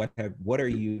learned, and what are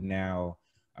you now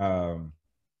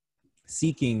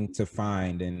seeking to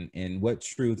find, and what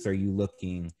truths are you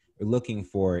looking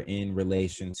for in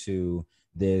relation to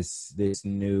this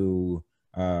new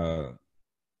I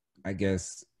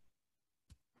guess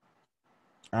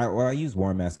I use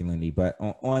warm masculinity, but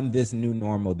on this new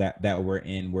normal that we're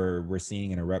in, we're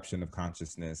seeing an eruption of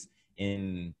consciousness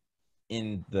in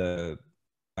the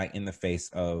in the face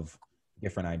of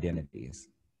different identities.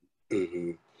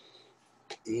 I'm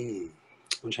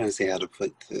trying to see how to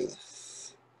put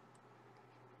this,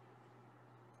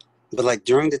 but like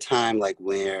during the time, like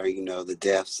where, you know, the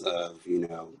deaths of, you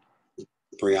know,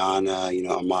 Brianna, you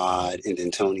know, Ahmaud, and then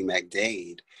Tony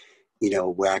McDade, you know,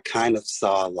 where I kind of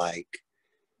saw like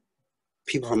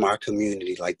people from our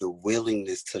community, like the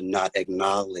willingness to not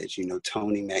acknowledge, you know,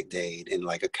 Tony McDade and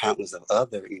like a countless of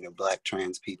other, you know, Black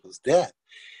trans people's death.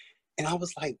 And I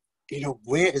was like, you know,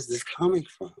 where is this coming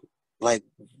from? Like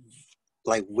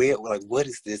where, like, what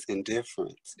is this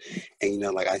indifference? And, you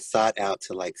know, like I sought out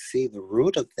to like see the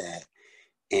root of that.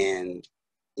 And,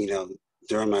 you know,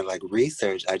 during my like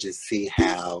research, I just see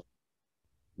how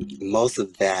most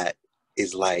of that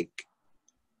is like,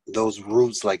 those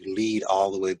roots like lead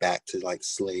all the way back to like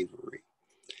slavery.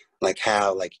 Like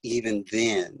how, like even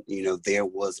then, you know, there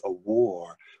was a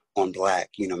war on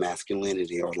Black, you know,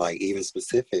 masculinity, or like even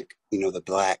specific, you know, the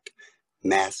Black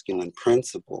masculine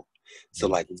principle. So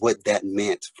like what that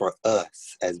meant for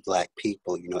us as Black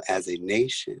people, you know, as a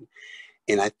nation.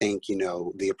 And I think, you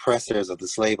know, the oppressors of the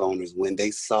slave owners, when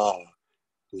they saw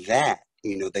that,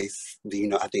 you know,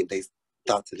 I think they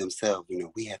thought to themselves, you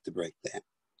know, we have to break that.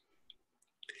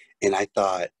 And I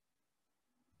thought,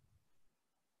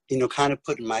 you know, kind of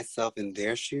putting myself in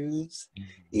their shoes,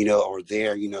 you know, or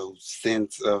their, you know,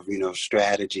 sense of, you know,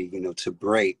 strategy, you know, to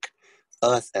break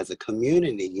us as a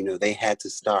community, you know, they had to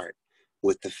start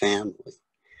with the family,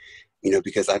 you know,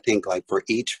 because I think like for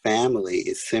each family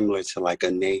is similar to like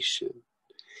a nation.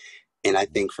 And I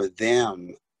think for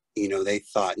them, you know, they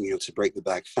thought, you know, to break the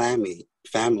Black family,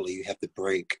 you have to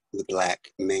break the Black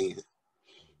man.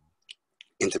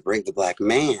 And to break the Black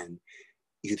man,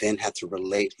 you then have to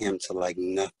relate him to like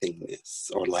nothingness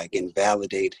or like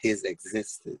invalidate his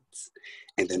existence.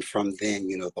 And then from then,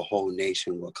 you know, the whole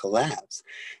nation will collapse.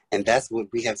 And that's what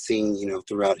we have seen, you know,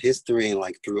 throughout history and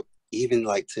like through even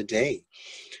like today,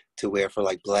 to where for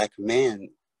like Black men,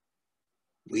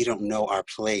 we don't know our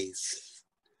place,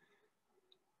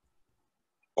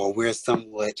 or we're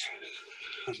somewhat,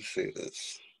 how to say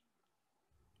this?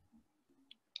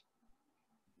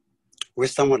 We're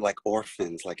somewhat like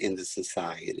orphans, like in the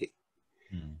society,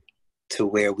 to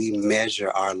where we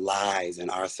measure our lives and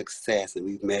our success and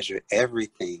we measure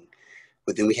everything.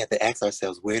 But then we have to ask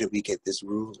ourselves, where did we get this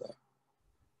ruler?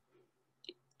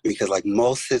 Because like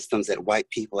most systems that white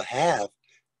people have,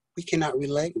 we cannot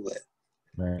relate with.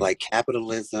 Right. Like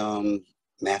capitalism,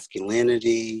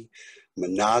 masculinity,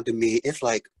 monogamy. It's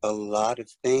like a lot of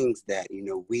things that, you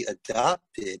know, we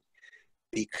adopted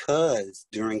because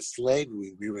during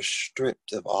slavery, we were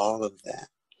stripped of all of that.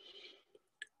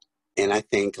 And I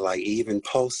think like even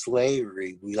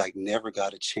post-slavery, we like never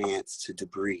got a chance to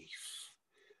debrief.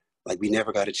 Like we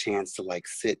never got a chance to like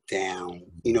sit down.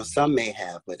 You know, some may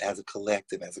have, but as a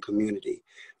collective, as a community,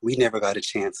 we never got a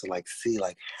chance to like see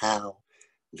like how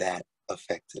that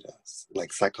affected us,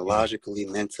 like psychologically,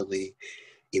 mentally,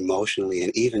 emotionally,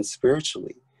 and even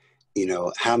spiritually. You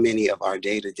know, how many of our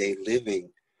day-to-day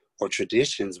living or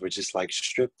traditions were just like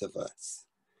stripped of us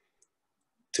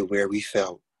to where we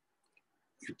felt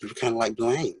we were kind of like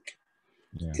blank.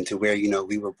 Yeah. And to where, you know,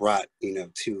 we were brought, you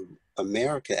know, to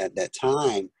America at that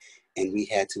time, and we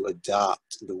had to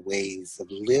adopt the ways of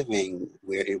living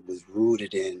where it was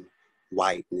rooted in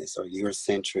whiteness or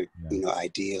Eurocentric, you know,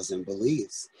 ideals and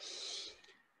beliefs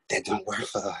that don't work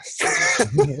for us.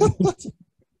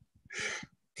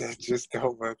 That just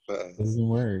don't work for us. Doesn't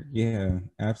work. Yeah,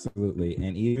 absolutely.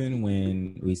 And even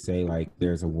when we say like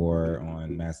there's a war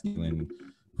on masculine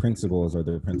principles or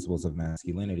the principles of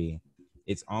masculinity,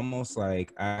 it's almost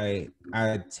like I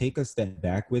take a step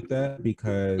back with that,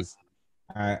 because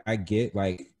I get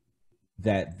like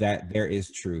that there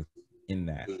is truth in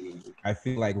that. I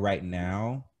feel like right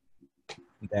now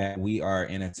that we are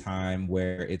in a time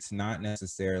where it's not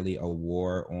necessarily a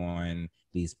war on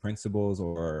these principles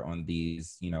or on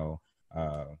these, you know,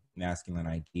 masculine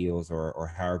ideals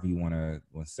or however you want to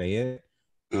say it.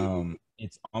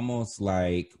 It's almost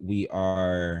like we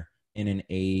are in an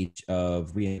age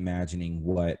of reimagining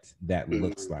what that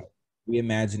looks like,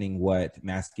 reimagining what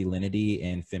masculinity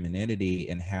and femininity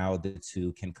and how the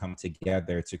two can come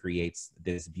together to create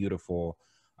this beautiful,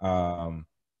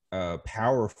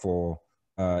 powerful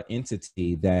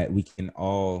entity that we can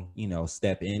all, you know,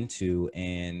 step into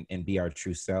and be our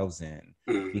true selves in.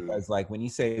 Because like when you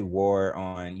say war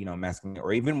on, you know, masculine,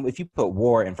 or even if you put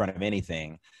war in front of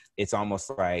anything, it's almost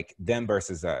like them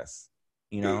versus us,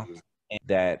 you know. And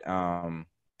that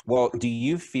well,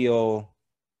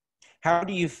 how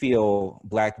do you feel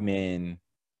Black men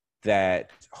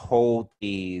that hold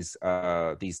these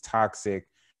toxic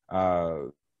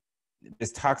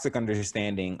this toxic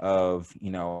understanding of,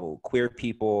 you know, queer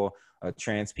people,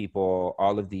 trans people,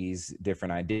 all of these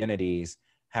different identities?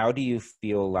 How do you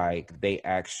feel like they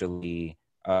actually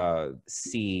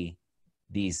see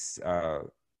these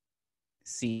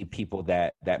see people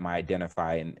that might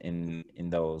identify in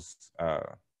those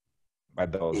by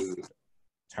those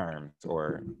terms,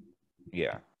 or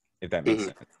yeah, if that makes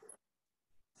sense?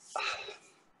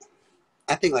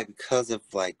 I think like because of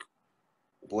like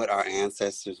what our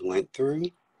ancestors went through,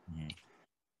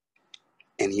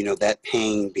 and you know that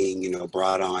pain being, you know,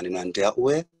 brought on and undealt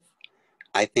with,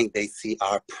 I think they see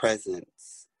our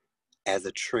presence as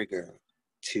a trigger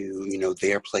to, you know,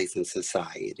 their place in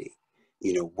society,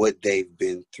 you know, what they've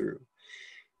been through.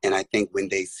 And I think when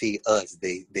they see us,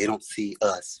 they don't see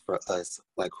us for us,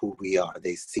 like who we are.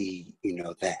 They see, you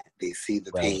know, that. They see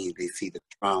the pain, they see the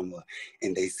trauma,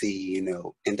 and they see, you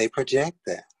know, and they project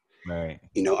that,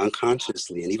 you know,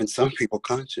 unconsciously, and even some people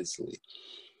consciously.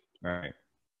 And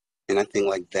I think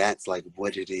like that's like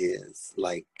what it is.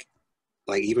 Like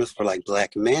even for like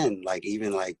Black men, like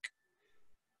even like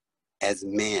as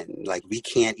men, like we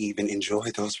can't even enjoy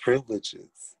those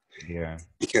privileges. Yeah.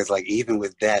 Because like even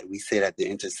with that, we sit at the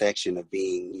intersection of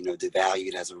being, you know,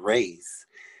 devalued as a race,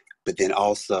 but then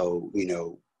also, you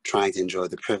know, trying to enjoy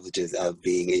the privileges of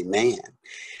being a man.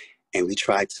 And we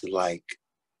try to like,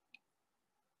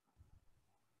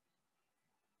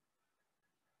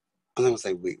 I'm not gonna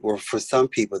say we, or for some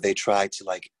people, they try to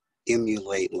like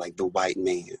emulate like the white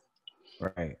man,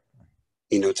 Right.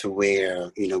 to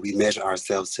where, we measure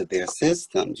ourselves to their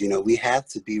systems. We have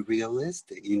to be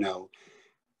realistic.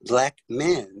 Black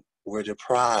men were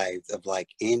deprived of like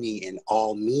any and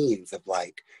all means of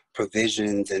like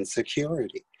provisions and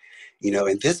security,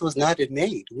 and this was not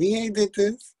innate. We ain't did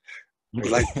this.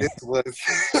 Like this was,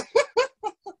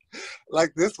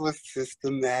 like this was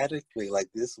systematically, like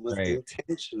this was Right.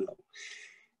 intentional.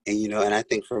 And, and I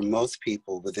think for most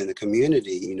people within the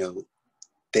community,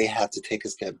 they have to take a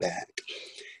step back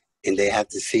and they have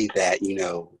to see that,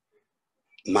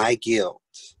 my guilt,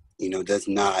 does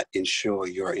not ensure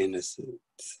your innocence.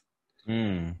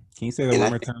 Can you say that And one I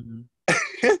more time?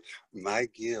 my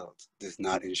guilt does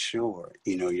not ensure,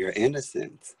 your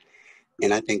innocence.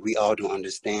 And I think we all don't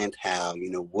understand how,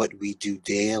 what we do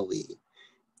daily,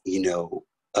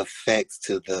 affects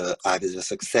to the either the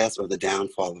success or the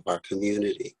downfall of our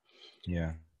community.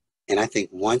 Yeah. And I think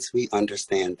once we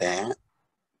understand that,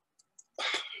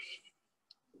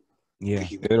 Yeah,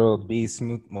 it'll be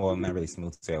smooth. Well, not really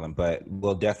smooth sailing, but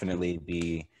we'll definitely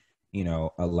be, a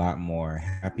lot more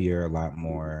happier, a lot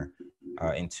more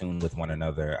in tune with one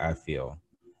another, I feel.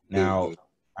 Now,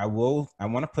 I want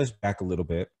to push back a little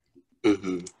bit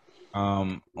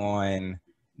on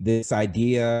this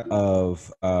idea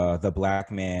of the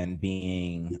Black man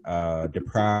being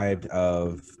deprived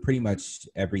of pretty much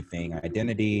everything,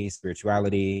 identity,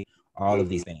 spirituality, all of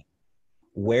these things.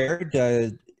 Where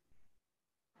does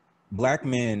Black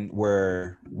men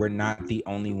were not the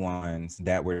only ones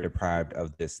that were deprived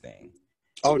of this thing.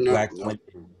 Oh no, Black no.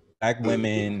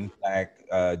 women, Black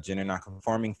gender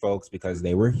non-conforming folks, because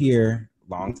they were here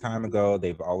a long time ago.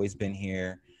 They've always been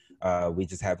here. We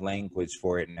just have language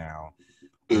for it now.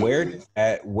 Where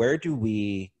do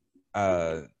we,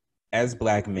 as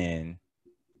Black men,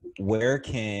 where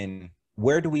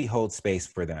do we hold space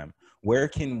for them? Where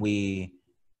can we?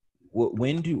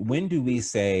 When do we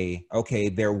say, okay,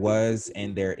 there was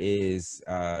and there is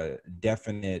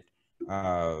definite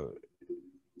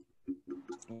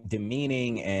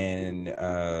demeaning and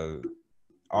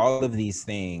all of these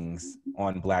things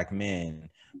on Black men,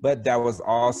 but that was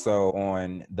also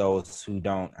on those who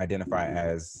don't identify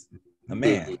as a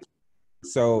man.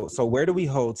 So where do we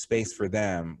hold space for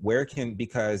them?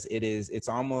 Because it's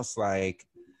almost like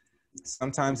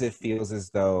sometimes it feels as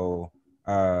though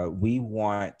we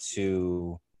want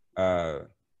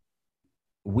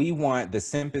the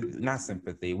sympathy, not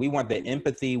sympathy, we want the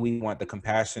empathy, we want the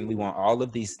compassion, we want all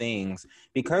of these things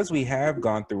because we have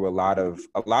gone through a lot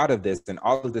of this, and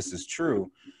all of this is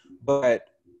true, but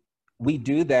we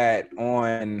do that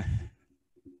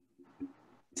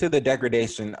to the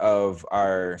degradation of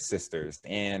our sisters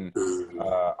and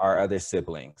our other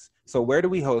siblings. So where do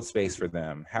we hold space for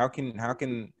them? How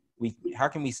can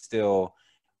we still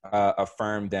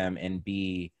affirm them and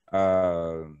be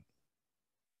that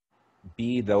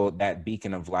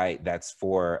beacon of light that's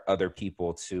for other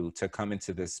people to come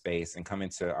into this space and come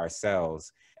into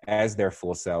ourselves as their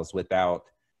full selves without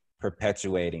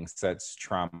perpetuating such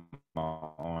trauma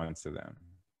onto them?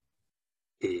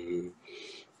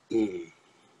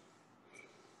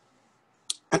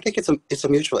 I think it's a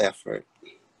mutual effort.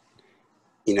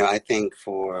 I think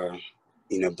for,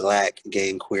 Black, gay,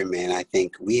 and queer men, I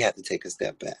think we have to take a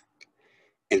step back.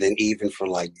 And then even for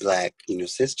like Black,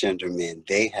 cisgender men,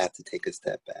 they have to take a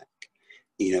step back.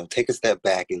 Take a step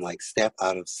back and like step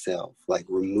out of self, like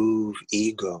remove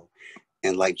ego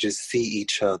and like just see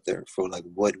each other for like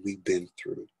what we've been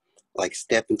through. Like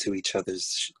step into each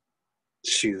other's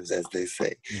shoes, as they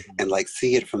say, and like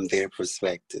see it from their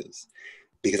perspectives.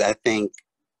 Because I think,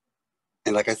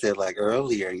 and like I said, like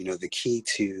earlier, the key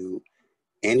to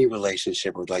any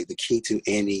relationship or like the key to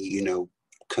any,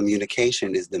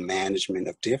 communication is the management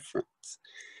of difference.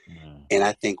 And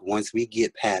I think once we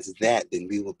get past that, then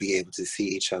we will be able to see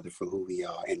each other for who we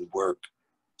are and work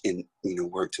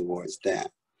towards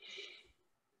that.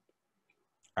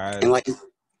 And like,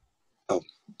 oh,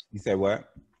 you said what?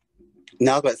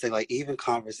 Now I was about to say, like, even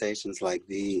conversations like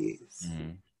these,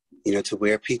 to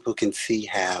where people can see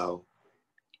how,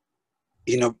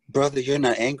 brother, you're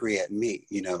not angry at me,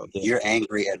 you're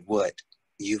angry at what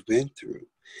you've been through.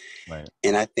 Right.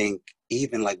 And I think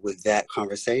even like with that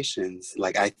conversations,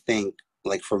 like I think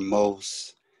like for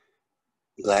most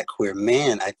Black queer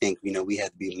men, I think, we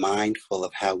have to be mindful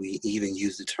of how we even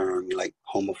use the term like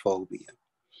homophobia.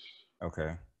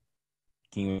 Okay.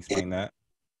 Can you explain that?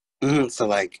 So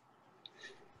like,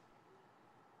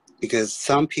 because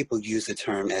some people use the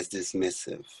term as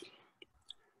dismissive.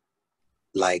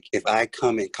 Like if I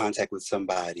come in contact with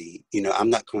somebody, I'm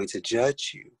not going to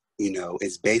judge you.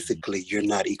 It's basically you're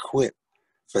not equipped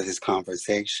for this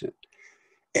conversation.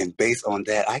 And based on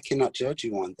that, I cannot judge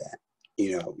you on that.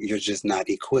 You know, you're just not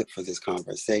equipped for this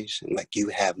conversation. Like, you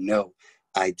have no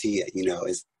idea, you know,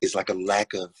 it's like a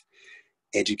lack of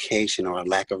education or a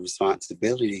lack of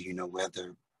responsibility, you know,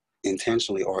 whether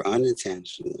intentionally or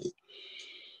unintentionally.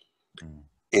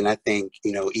 And I think,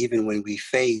 you know, even when we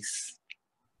face,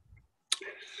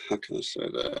 how can I say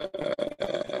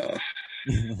that?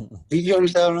 Do you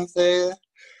understand what I'm saying?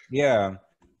 Yeah.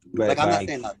 But like, I'm not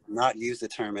saying not use the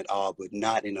term at all, but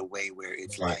not in a way where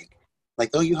it's right. like,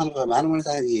 oh, you homophobic, I don't want to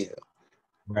say you.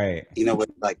 Right. You know,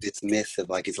 with like dismissive,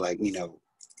 like it's like, you know,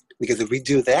 because if we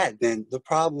do that, then the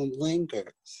problem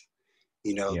lingers.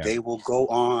 You know, Yeah. they will go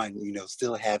on, you know,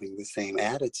 still having the same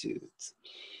attitudes.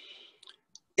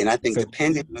 And I think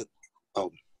depending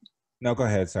on, no, go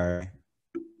ahead, sorry.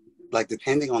 like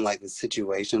depending on like the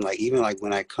situation, like even like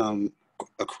when I come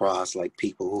across like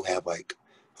people who have like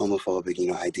homophobic, you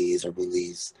know, ideas or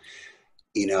beliefs,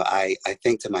 you know, I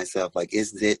think to myself, like,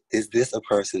 is this a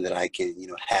person that I can, you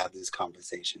know, have this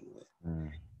conversation with?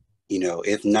 You know,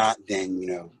 if not, then, you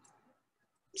know,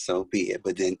 so be it.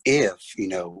 But then if, you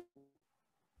know,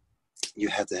 you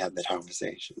have to have that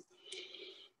conversation.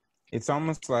 It's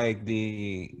almost like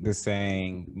the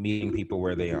saying, meeting people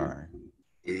where they are.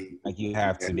 Mm-hmm. Like, you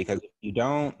have to, because if you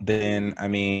don't, then, I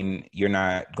mean, you're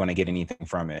not going to get anything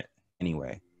from it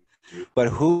anyway. But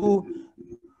who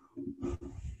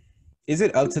is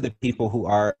it up to the people who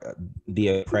are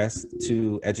the oppressed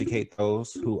to educate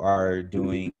those who are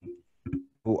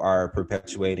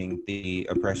perpetuating the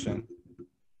oppression?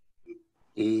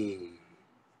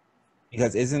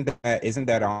 Because isn't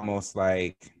that almost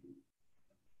like,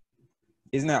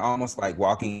 isn't that almost like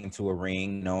walking into a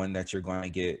ring knowing that you're going to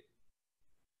get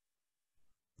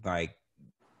like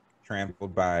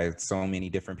trampled by so many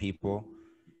different people,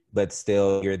 but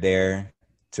still you're there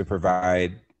to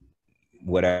provide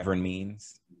whatever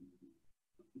means?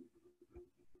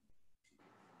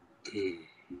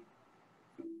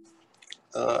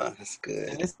 That's good.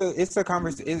 And it's a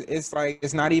conversation. It's like,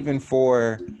 it's not even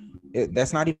for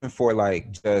that's not even for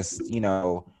like just, you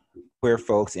know, queer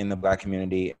folks in the Black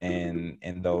community and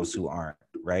those who aren't,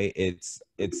 right? It's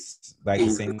like the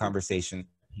same conversation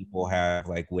people have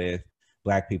like with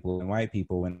Black people and white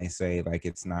people when they say like,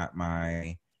 it's not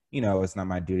my, you know, it's not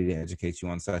my duty to educate you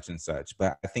on such and such.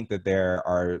 But I think that there's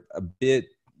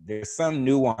some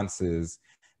nuances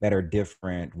that are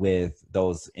different with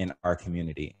those in our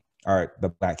community,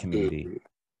 the Black community,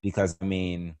 because I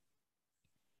mean,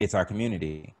 it's our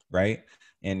community, right?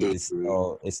 And it's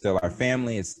still our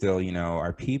family, it's still, you know,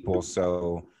 our people.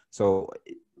 So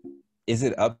is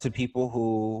it up to people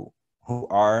who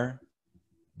are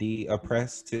the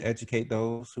oppressed to educate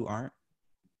those who aren't?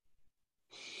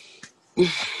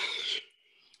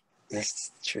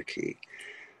 That's tricky.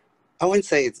 I wouldn't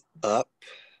say it's up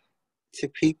to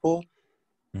people,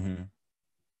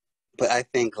 but I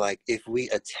think like if we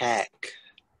attack,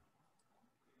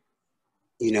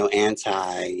 you know,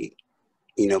 anti,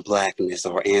 you know, Blackness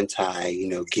or anti, you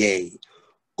know, gay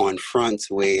on fronts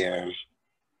where, how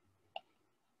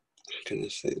can I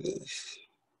say this?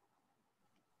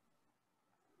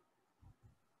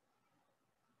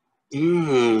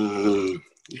 You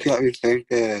got me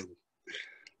thinking.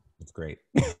 It's great.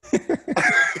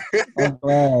 I'm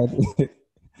glad.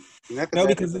 No,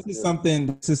 because this is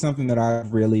something that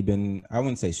I've really been, I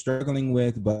wouldn't say struggling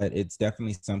with, but it's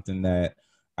definitely something that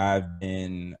I've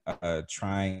been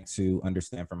trying to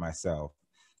understand for myself.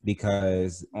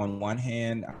 Because on one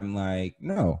hand, I'm like,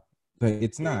 no, but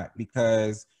it's not,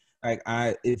 because like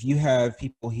if you have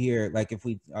people here, like if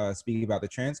we speak about the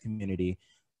trans community,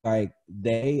 like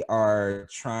they are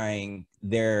trying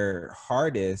their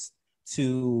hardest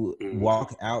to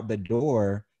walk out the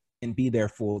door and be their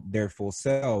full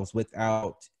selves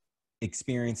without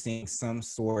experiencing some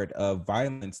sort of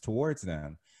violence towards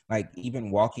them, like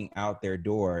even walking out their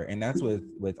door. And that's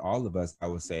with all of us, I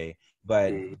would say,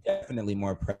 but definitely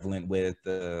more prevalent with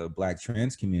the Black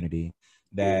trans community,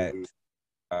 that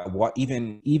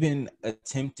even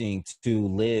attempting to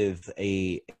live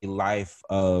a life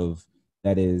of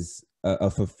that is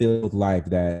a fulfilled life,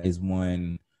 that is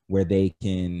one where they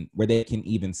can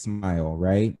even smile,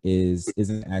 right, is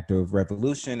an act of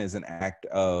revolution, is an act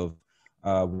of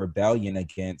rebellion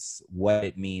against what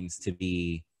it means to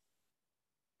be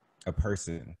a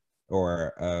person,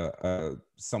 or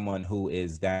someone who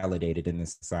is validated in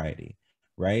this society,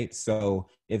 right? So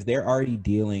if they're already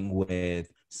dealing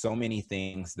with so many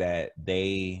things that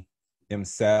they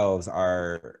themselves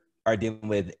are dealing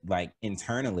with, like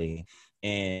internally,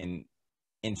 and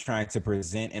trying to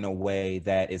present in a way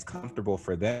that is comfortable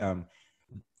for them,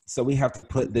 so we have to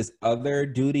put this other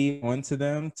duty onto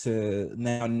them to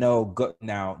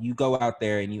now you go out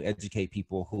there and you educate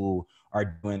people who are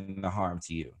doing the harm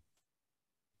to you,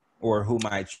 or who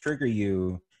might trigger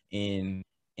you in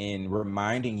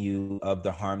reminding you of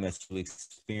the harm that you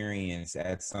experienced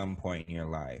at some point in your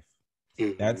life.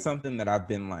 That's something that I've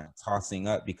been like tossing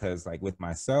up, because like with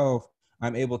myself,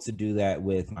 I'm able to do that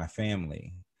with my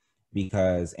family,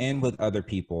 because, and with other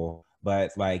people,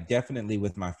 but like definitely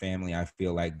with my family, I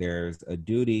feel like there's a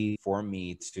duty for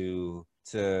me to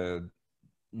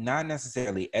not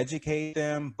necessarily educate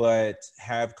them, but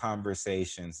have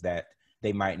conversations that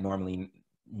they might normally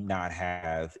not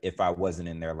have if I wasn't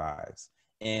in their lives.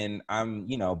 And I'm,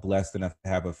 blessed enough to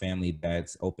have a family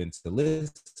that's open to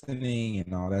listening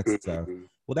and all that stuff.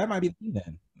 Well, that might be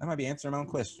then. That might be answering my own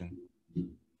question.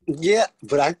 Yeah,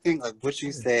 but I think like what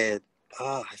you said,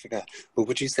 I forgot. But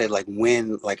what you said, like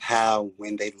when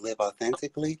they live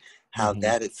authentically, how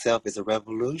that itself is a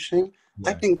revolution. Yeah.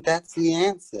 I think that's the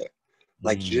answer.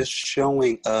 Like just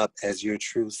showing up as your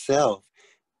true self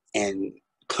and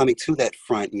coming to that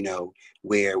front,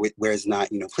 where it's not,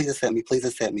 please accept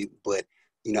me, but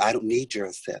I don't need your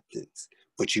acceptance,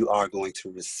 but you are going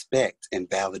to respect and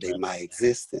validate my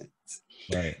existence.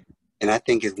 Right. And I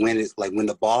think it's when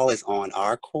the ball is on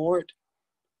our court,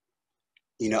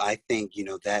 I think,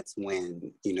 that's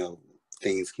when,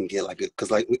 things can get like it.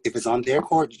 Because like if it's on their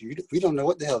court, we don't know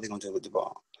what the hell they're going to do with the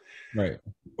ball. Right.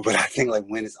 But I think like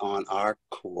when it's on our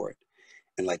court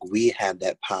and like we have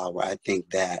that power, I think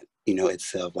that,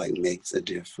 itself like makes a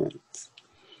difference.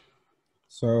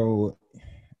 So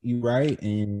you write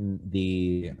in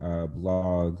the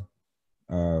blog,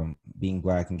 Being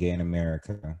Black and Gay in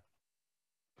America,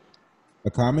 a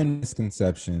common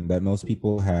misconception that most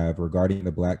people have regarding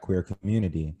the Black queer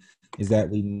community is that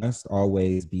we must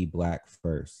always be Black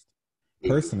first.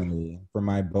 Personally, for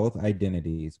both my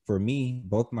identities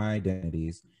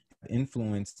have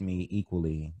influenced me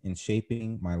equally in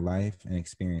shaping my life and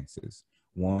experiences,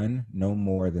 one no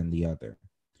more than the other.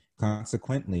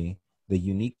 Consequently, the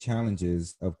unique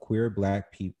challenges of queer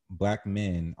Black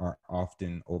men are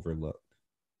often overlooked.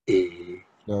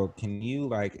 So can you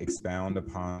like expound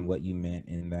upon what you meant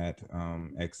in that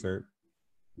excerpt?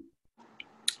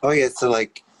 Oh yeah, so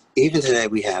like even today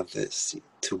we have this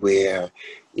to where,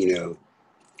 in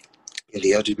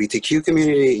the LGBTQ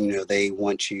community, they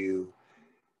want you,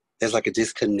 there's like a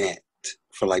disconnect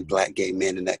for like Black gay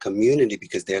men in that community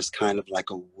because there's kind of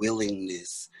like a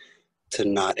willingness to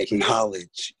not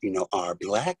acknowledge, our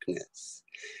Blackness.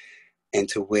 And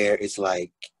to where it's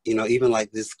like, even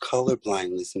like this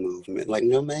colorblindness movement, like,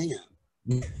 no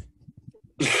ma'am.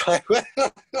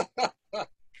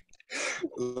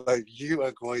 Like you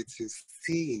are going to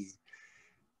see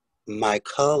my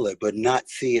color, but not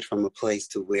see it from a place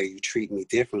to where you treat me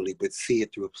differently, but see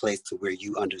it through a place to where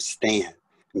you understand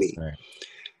me. Right.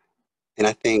 And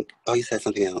I think, you said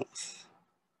something else.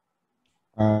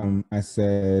 I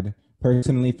said,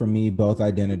 personally, for me, both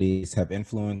identities have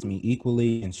influenced me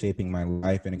equally in shaping my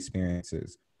life and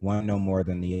experiences, one no more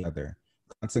than the other.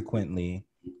 Consequently,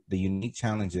 the unique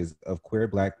challenges of queer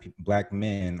Black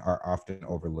men are often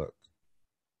overlooked.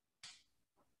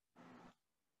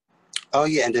 Oh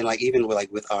yeah, and then like even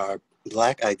with our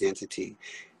Black identity,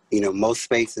 most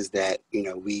spaces that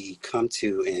we come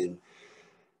to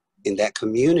in that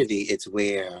community, it's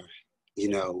where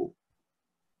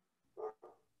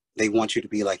they want you to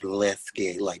be like less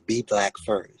gay, like be Black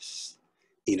first,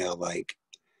 like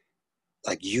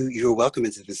you're welcome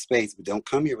into the space, but don't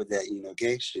come here with that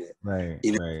gay shit. Right.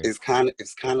 It's kind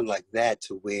of like that,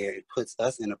 to where it puts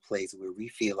us in a place where we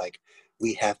feel like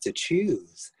we have to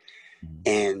choose.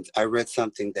 And I read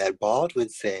something that Baldwin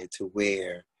said to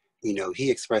where,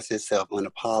 he expressed himself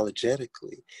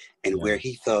unapologetically, and where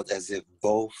he felt as if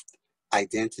both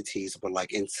identities were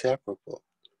like inseparable.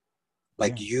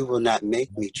 Like you will not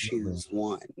make me choose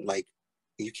one. Like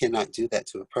you cannot do that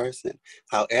to a person.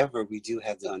 However, we do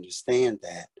have to understand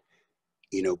that,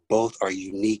 both are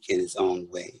unique in its own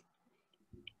way.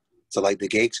 So like the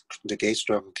gay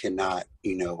struggle cannot,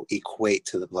 equate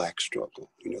to the Black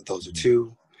struggle. Those are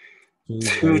two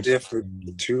different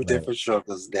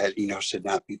struggles that should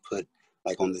not be put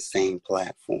like on the same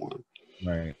platform.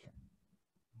 Right.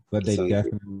 But they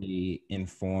definitely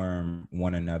inform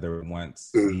one another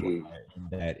once you are in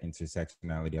that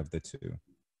intersectionality of the two.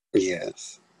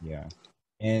 Yes. Yeah.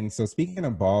 And so speaking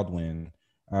of Baldwin,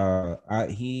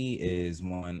 he is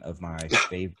one of my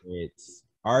favorite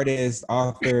artists,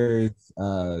 authors,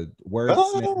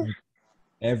 wordsmiths,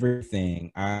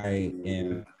 everything. I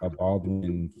am a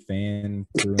Baldwin fan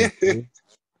through and through.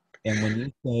 And when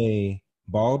you say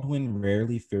Baldwin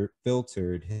rarely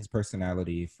filtered his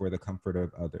personality for the comfort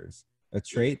of others, a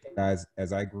trait that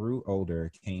as I grew older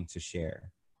came to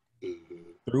share.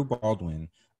 Mhm. Through Baldwin,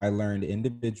 I learned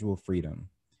individual freedom,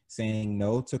 saying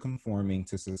no to conforming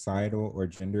to societal or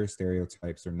gender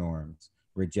stereotypes or norms,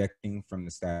 rejecting from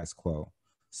the status quo.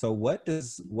 So what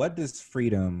does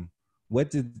freedom, what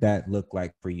did that look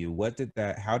like for you?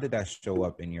 How did that show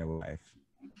up in your life?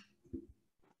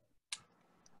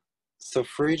 So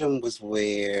freedom was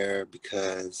where,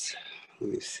 because, let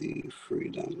me see,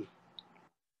 freedom.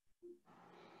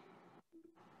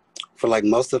 For like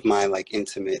most of my like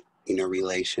intimate,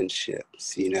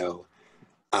 relationships,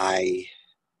 I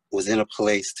was in a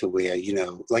place to where,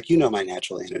 like, my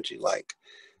natural energy, like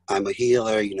I'm a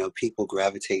healer, people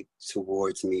gravitate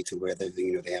towards me to where they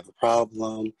have a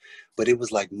problem. But it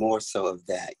was like more so of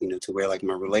that, to where like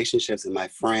my relationships and my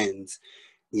friends,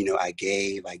 I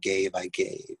gave, I gave, I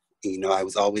gave. I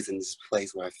was always in this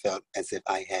place where I felt as if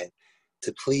I had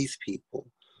to please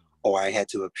people, or I had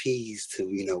to appease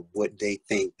to, what they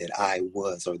think that I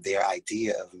was, or their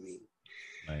idea of me.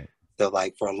 Right. So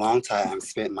like for a long time, I've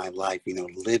spent my life,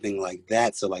 living like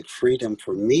that. So like freedom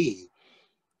for me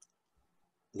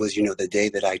was, the day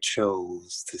that I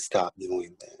chose to stop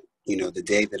doing that. The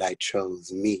day that I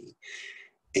chose me.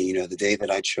 And, the day that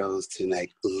I chose to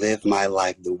like live my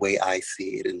life the way I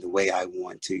see it and the way I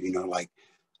want to, like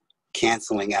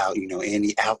canceling out,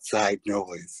 any outside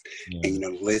noise Yeah.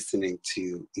 and, listening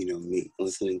to, me,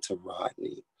 listening to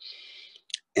Rodney.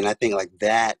 And I think like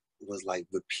that was like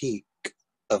the peak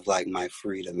of like my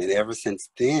freedom. And ever since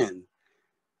then,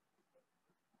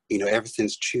 ever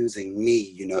since choosing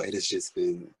me, it has just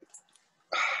been,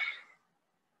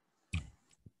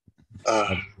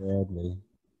 uh, Otherworldly.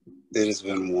 it has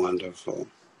been wonderful.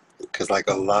 Because like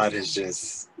a lot is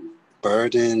just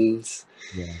burdens,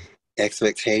 Yeah.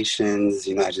 expectations,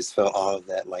 I just felt all of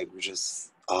that like were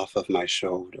just off of my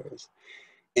shoulders.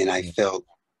 And I Yeah. felt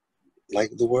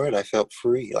like the word, I felt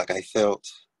free. Like I felt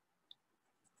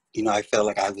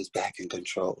like I was back in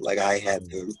control. Like I had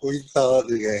we call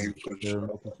the game The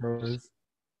remote control. controllers.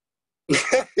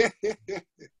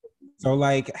 So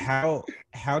like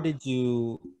how did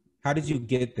you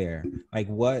get there? Like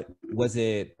what was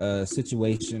it, a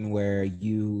situation where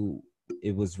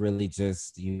it was really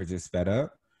just you were just fed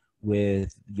up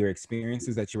with your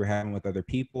experiences that you were having with other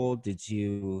people? Did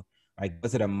you like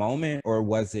was it a moment, or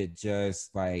was it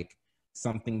just like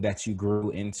something that you grew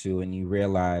into and you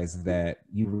realized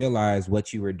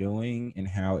what you were doing and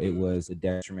how it was a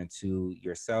detriment to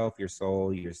yourself, your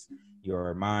soul,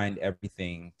 your mind,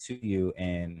 everything to you?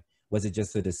 And was it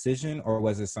just a decision, or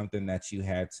was it something that you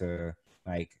had to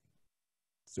like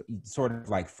sort of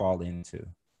like fall into?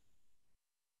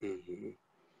 Mhm.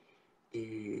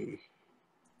 Mm.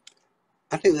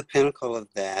 I think the pinnacle of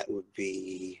that would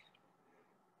be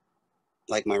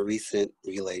like my recent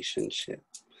relationship.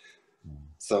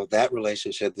 So that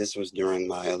relationship, this was during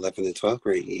my 11th and 12th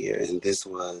grade year, and this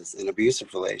was an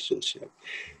abusive relationship.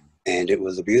 And it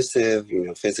was abusive,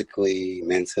 physically,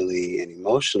 mentally, and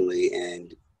emotionally,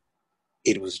 and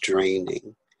it was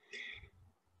draining.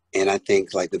 And I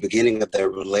think like the beginning of that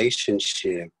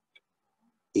relationship,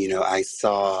 I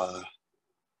saw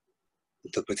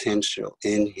the potential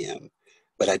in him,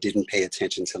 but I didn't pay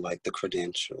attention to like the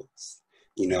credentials.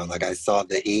 Like I saw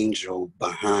the angel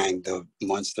behind the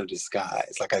monster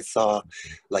disguise. Like I saw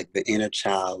like the inner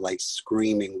child like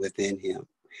screaming within him,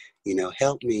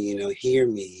 help me, hear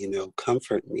me,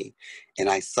 comfort me. And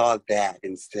I saw that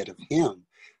instead of him.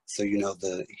 So,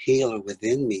 the healer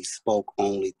within me spoke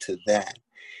only to that.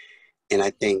 And I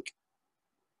think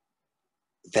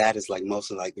that is like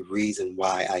mostly like the reason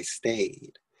why I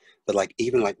stayed. But like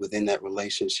even like within that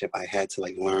relationship, I had to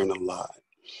like learn a lot,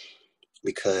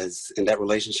 because in that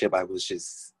relationship I was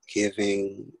just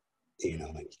giving,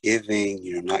 like giving,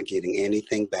 not getting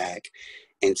anything back,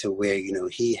 and to where,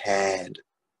 he had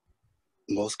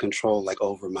most control like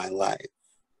over my life.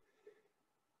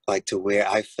 Like to where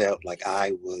I felt like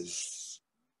I was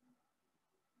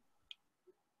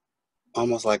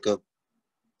almost like I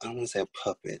don't want to say a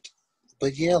puppet,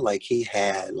 but yeah, like he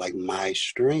had like my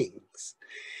strings.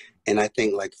 And I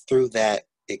think like through that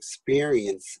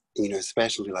experience,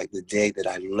 especially like the day that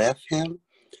I left him,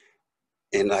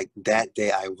 and like that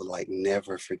day I will like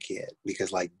never forget,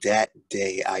 because like that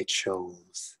day I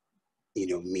chose,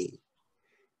 me,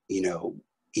 you know,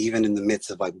 even in the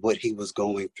midst of like what he was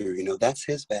going through, that's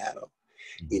his battle,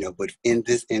 but in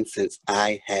this instance,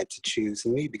 I had to choose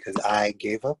me because I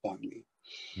gave up on me.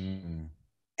 Mm-hmm.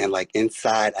 And like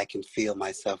inside, I can feel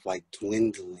myself like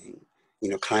dwindling,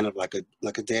 kind of like a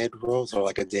dead rose or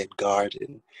like a dead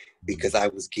garden, because I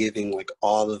was giving like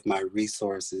all of my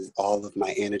resources, all of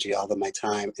my energy, all of my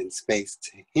time and space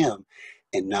to him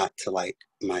and not to like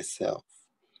myself.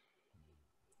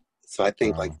 So I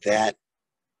think like that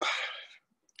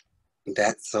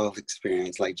soul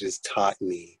experience like just taught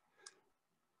me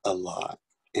a lot.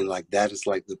 And like that is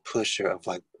like the pusher of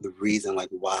like the reason like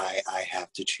why I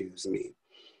have to choose me.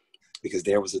 Because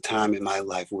there was a time in my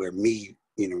life where me,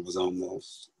 was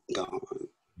almost gone.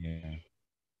 Yeah.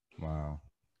 Wow.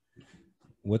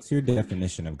 What's your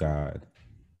definition of God?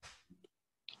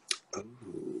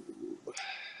 Ooh,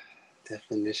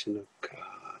 definition of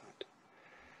God.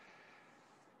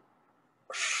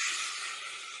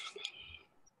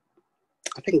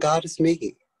 I think God is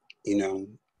me,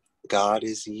 God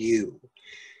is you.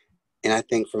 And I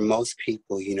think for most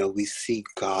people, we see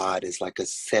God as like a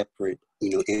separate,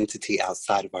 entity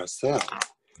outside of ourselves.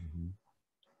 Mm-hmm.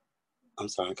 I'm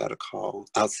sorry, I got a call.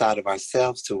 Outside of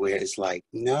ourselves, to where it's like,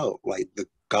 no, like the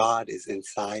God is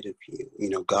inside of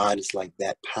you. God is like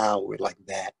that power, like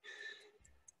that.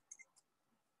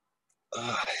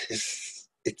 It's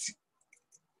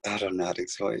I don't know how to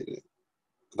explain it,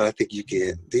 but I think you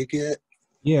get. Do you get?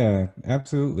 Yeah,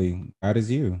 absolutely. God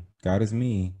is you. God is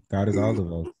me. God is all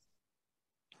of us.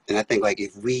 And I think like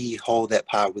if we hold that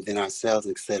power within ourselves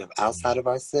instead of outside of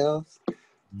ourselves,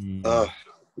 the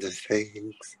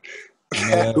things You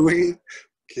know that what? we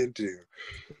can do.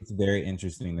 It's very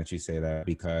interesting that you say that,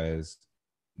 because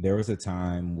there was a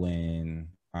time when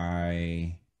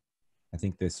I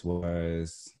think this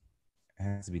was, it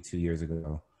has to be 2 years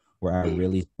ago, where I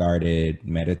really started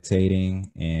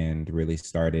meditating and really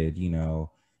started,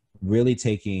 really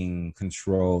taking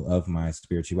control of my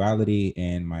spirituality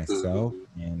and myself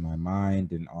and my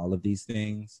mind and all of these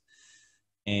things.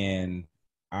 And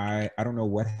I don't know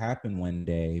what happened one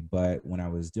day, but when I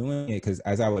was doing it, because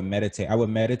as I would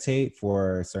meditate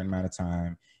for a certain amount of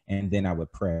time, and then I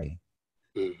would pray.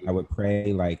 I would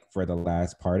pray like for the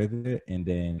last part of it, and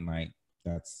then like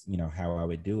that's how I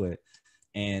would do it.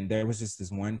 And there was just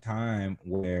this one time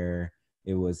where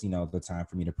it was the time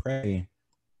for me to pray,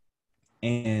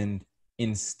 and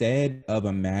instead of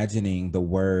imagining the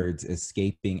words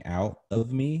escaping out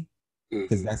of me,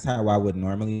 because that's how I would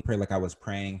normally pray, like I was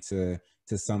praying to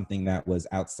something that was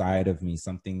outside of me,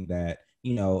 something that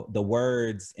the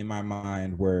words in my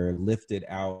mind were lifted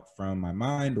out from my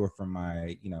mind or from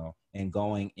my and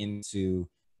going into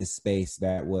the space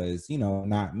that was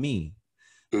not me.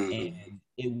 And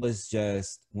it was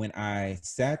just when I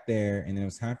sat there and it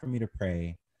was time for me to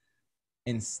pray,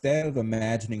 instead of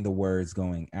imagining the words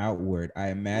going outward, I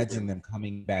imagined them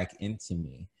coming back into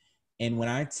me. And when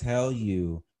I tell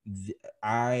you,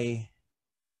 I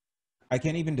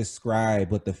can't even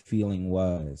describe what the feeling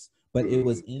was, but it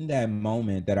was in that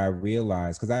moment that I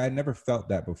realized, because I had never felt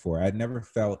that before. I'd never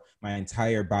felt my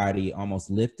entire body almost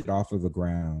lifted off of the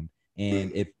ground.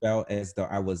 And it felt as though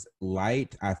I was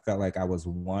light. I felt like I was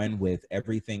one with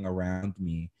everything around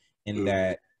me, and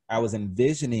that I was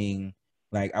envisioning,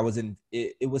 like I was in,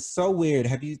 it was so weird.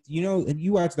 Have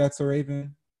you watched That's So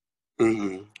Raven?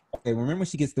 Okay, remember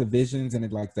she gets the visions and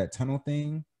it like that tunnel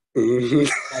thing?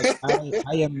 Like I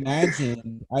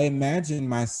imagined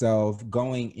myself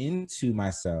going into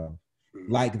myself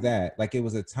like that, like it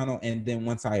was a tunnel, and then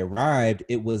once I arrived,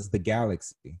 it was the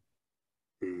galaxy.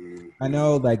 I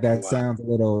know, like that sounds a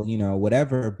little,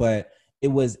 whatever, but it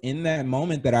was in that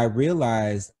moment that I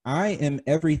realized I am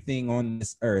everything on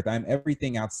this earth. I'm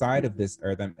everything outside of this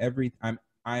earth.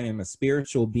 I am a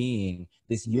spiritual being.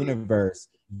 This universe,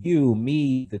 you,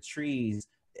 me, the trees,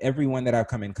 everyone that I've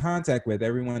come in contact with,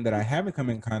 everyone that I haven't come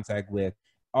in contact with,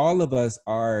 all of us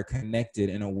are connected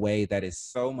in a way that is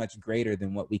so much greater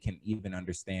than what we can even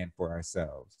understand for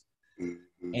ourselves.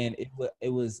 And it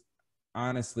was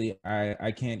honestly,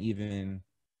 I can't even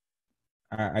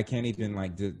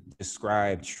like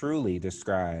truly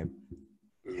describe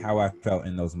how I felt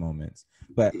in those moments.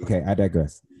 But okay, I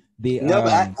digress. No,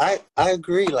 but I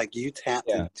agree. Like you tapped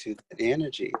Yeah, into that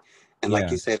energy. And like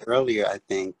yeah. you said earlier, I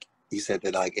think you said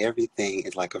that like everything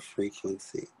is like a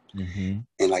frequency. And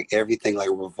like everything like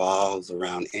revolves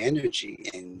around energy.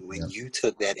 And when you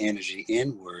took that energy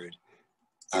inward,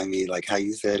 I mean, like how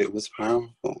you said, it was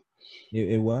powerful.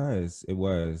 It was,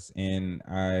 and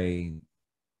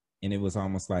it was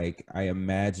almost like I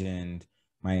imagined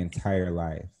my entire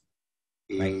life.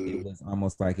 Like it was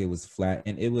almost like it was flat,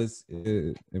 and it was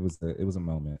a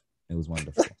moment. It was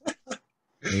wonderful.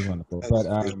 It was wonderful.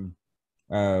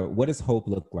 But what does hope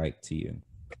look like to you?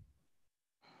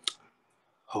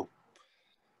 Hope.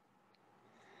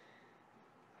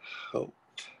 Hope.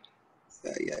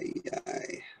 Yeah.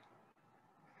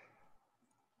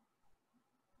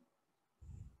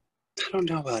 I don't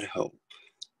know about hope.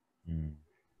 Mm.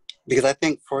 Because I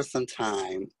think for some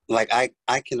time, like I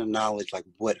can acknowledge like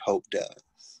what hope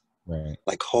does. Right.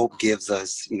 Like hope gives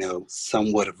us,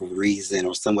 somewhat of a reason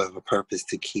or somewhat of a purpose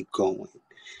to keep going.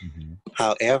 Mm-hmm.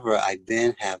 However, I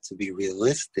then have to be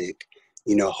realistic.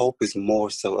 Hope is more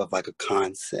so of like a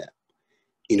concept,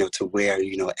 to where,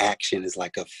 action is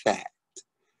like a fact.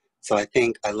 So I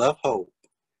think I love hope,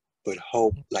 but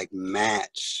hope like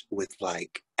match with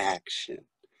like action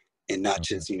and not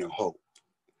Okay. just, hope.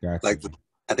 Gotcha. Like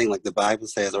I think like the Bible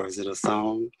says, or is it a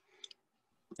song?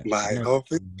 I My know. hope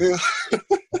is built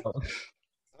Oh,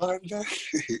 on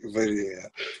nothing. But yeah,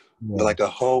 yeah. like a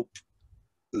hope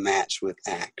match with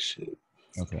action.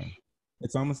 Okay.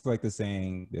 It's almost like the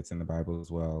saying that's in the Bible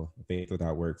as well. Faith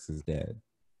without works is dead.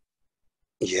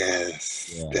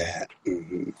 Yes, Yeah. that.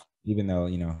 Mm-hmm. Even though,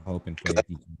 hope and faith,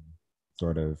 you can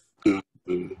sort of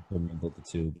Mm-hmm. mingle the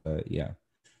two, but yeah.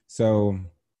 So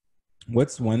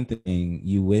what's one thing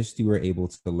you wished you were able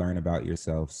to learn about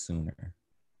yourself sooner?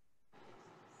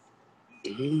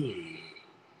 Mm.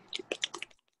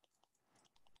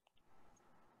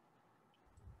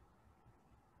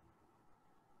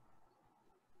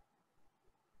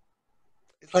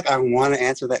 It's like I want to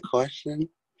answer that question,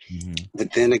 Mm-hmm.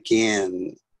 but then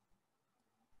again,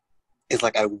 it's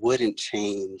like I wouldn't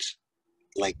change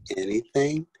like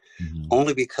anything, Mm-hmm.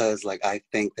 only because like I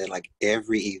think that like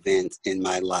every event in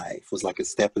my life was like a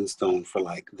stepping stone for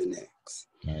like the next.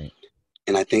 Right.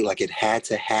 And I think like it had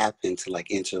to happen to like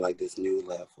enter like this new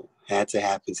level. Had to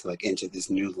happen to like enter this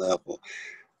new level.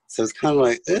 So it's kind of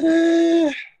like,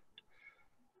 I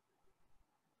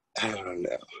don't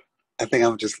know. I think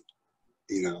I'm just,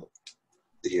 yeah.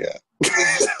 Yeah,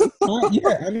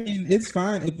 I mean, it's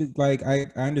fine if it's like I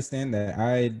understand that.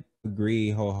 I agree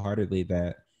wholeheartedly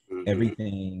that Mm-hmm.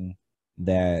 everything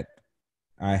that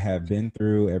I have been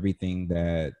through, everything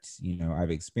that,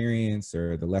 I've experienced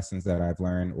or the lessons that I've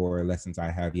learned or lessons I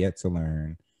have yet to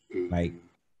learn, like Mm-hmm.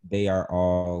 they are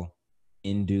all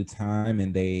in due time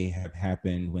and they have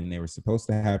happened when they were supposed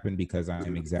to happen because I am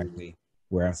Mm-hmm. exactly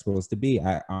where I'm supposed to be.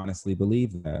 I honestly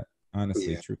believe that.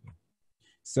 Honestly, Yeah. true.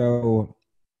 So,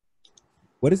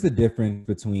 what is the difference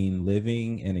between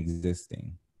living and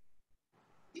existing?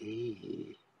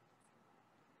 Mm.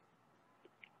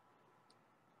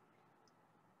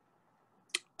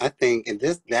 I think, and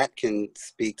that can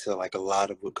speak to like a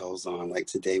lot of what goes on like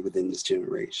today within this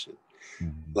generation.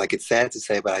 Mhm. Like it's sad to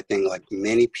say, but I think like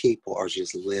many people are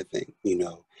just living,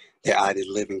 they're either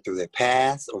living through their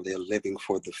past or they're living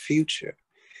for the future.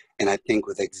 And I think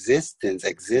with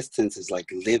existence is like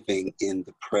living in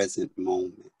the present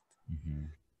moment. Mhm.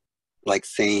 Like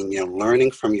saying,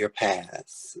 learning from your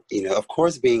past, of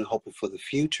course being hopeful for the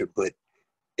future, but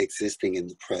existing in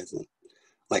the present.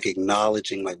 Like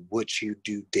acknowledging like what you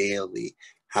do daily,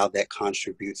 how that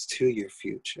contributes to your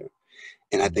future.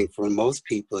 And I Mhm. think for most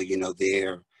people,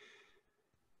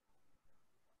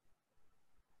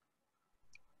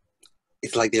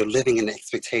 it's like they're living in the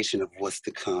expectation of what's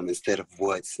to come instead of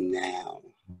what's now.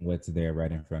 What's there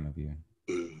right in front of you?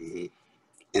 Hmm.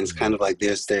 And it's kind Mhm. of like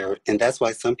and that's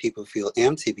why some people feel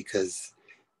empty because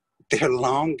they're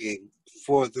longing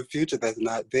for the future that's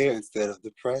not there instead of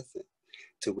the present,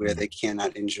 to where Mhm. they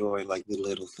cannot enjoy like the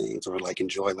little things or like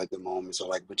enjoy like the moments or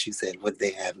like what you said, what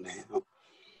they have now.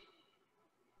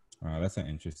 Wow, that's an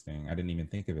interesting. I didn't even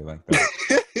think of it like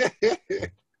that.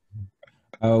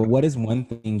 What is one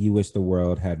thing you wish the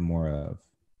world had more of?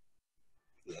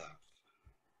 Love,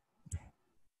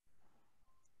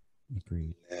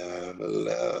 Agreed. love,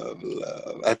 love,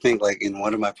 love. I think like in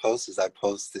one of my posters, I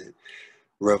posted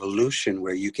revolution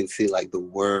where you can see like the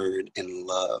word and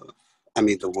love. I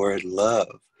mean, the word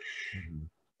love. Mhm.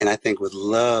 And I think with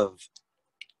love,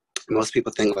 most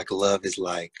people think like love is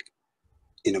like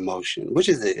an emotion, which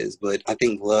it is, but I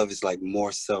think love is like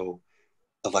more so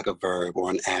of like a verb or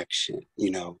an action,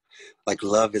 like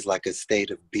love is like a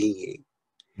state of being,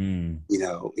 Mm.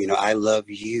 I love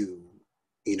you,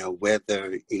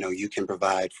 whether, you can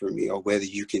provide for me or whether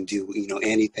you can do,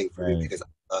 anything for me Right. because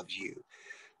I love you,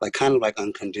 like kind of like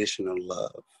unconditional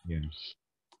love. Yeah.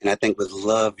 And I think with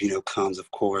love, comes, of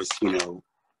course,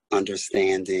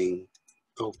 understanding.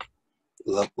 Oh,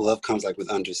 love comes like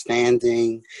with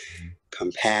understanding, Mhm.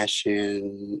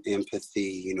 compassion,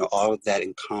 empathy, all of that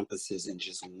encompasses in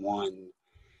just one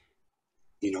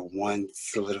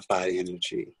solidified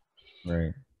energy.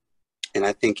 Right. And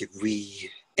I think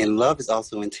and love is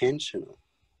also intentional.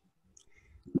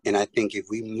 And I think if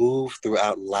we move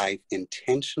throughout life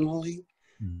intentionally,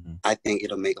 Mhm. I think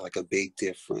it'll make like a big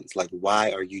difference. Like,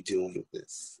 why are you doing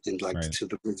this? And like Right. to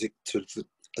the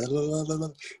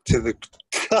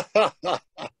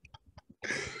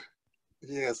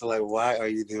Yeah, so like, why are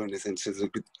you doing this? And she's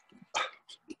like,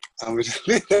 I'm just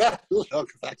leave that alone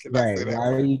because I cannot Right. say that Why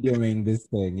are word. you doing this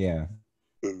thing? Yeah.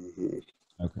 Hmm.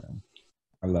 Okay.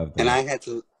 I love And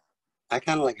that. I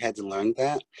kind of like had to learn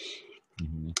that.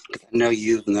 Mm-hmm. I know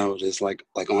you've noticed, like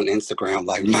on Instagram,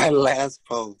 like my last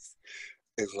post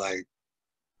is like,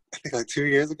 I think like 2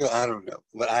 years ago. I don't know,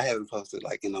 but I haven't posted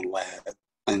like in a long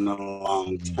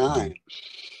Mm-hmm. time,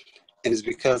 and it's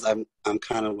because I'm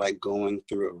kind of like going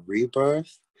through a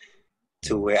rebirth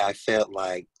to where I felt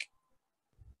like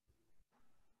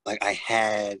I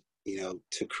had,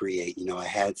 to create. I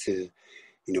had to,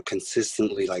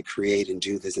 consistently like create and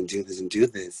do this and do this and do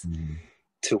this Mm-hmm.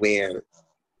 to where,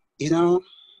 you know,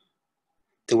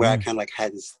 to where I Yeah. kind of like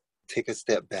had to take a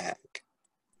step back.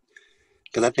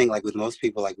 Because I think like with most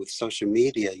people, like with social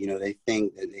media, they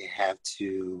think that they have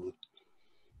to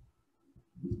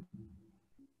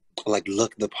like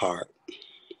look the part,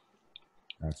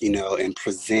 Gotcha. and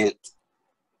present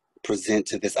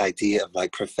to this idea of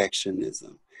like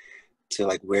perfectionism, to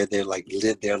like where they're like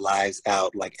live their lives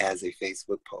out like as a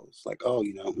Facebook post, like, oh,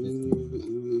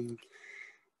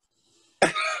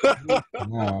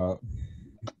 No,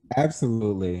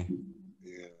 absolutely.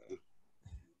 yeah,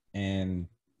 And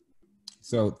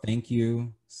so thank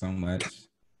you so much, thank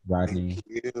Rodney.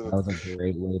 you. That was a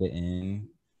great way to end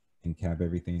and cap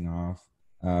everything off.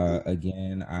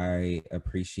 Again, I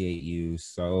appreciate you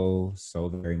so, so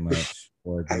very much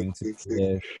for I agreeing to do do too.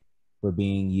 this, for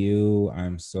being you.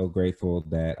 I'm so grateful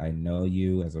that I know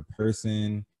you as a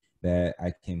person, that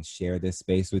I can share this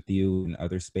space with you in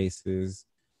other spaces.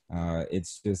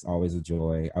 It's just always a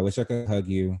joy. I wish I could hug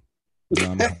you.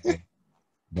 I'm a hugger,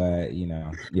 but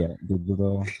yeah, the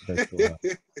little virtual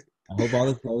hug. I hope all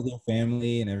is well with your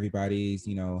family and everybody's,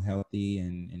 healthy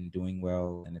and doing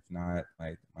well. And if not,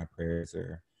 like my prayers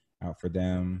are out for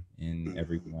them and Mhm.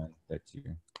 everyone that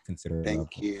you consider a loved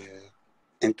Thank one. you.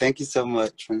 And thank you so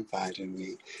much for inviting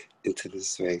me into this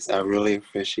space. I really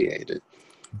appreciate it.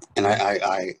 And Yeah.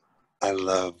 I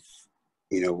love,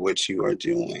 what you are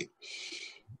doing.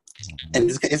 And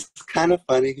it's kind of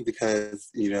funny because,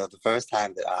 the first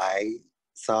time that I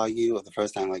saw you, or the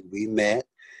first time like we met,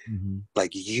 Mhm.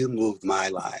 like you moved my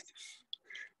life.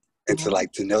 And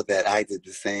to know that I did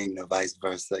the same, vice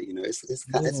versa, it's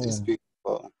Yeah,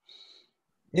 beautiful.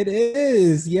 it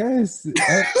is. Yes.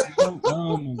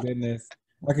 Oh my goodness.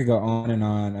 I could go on and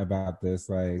on about this.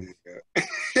 Like,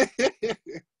 Yeah.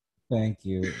 thank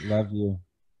you. Love you.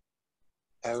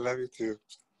 I love you too.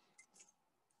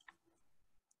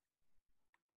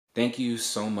 Thank you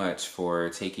so much for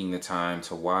taking the time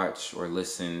to watch or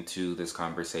listen to this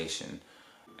conversation.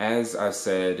 As I've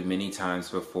said many times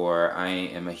before, I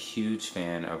am a huge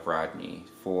fan of Rodney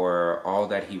for all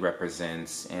that he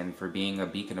represents and for being a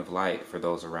beacon of light for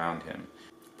those around him.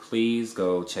 Please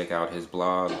go check out his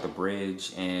blog, The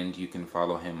Bridge, and you can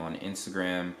follow him on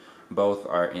Instagram. Both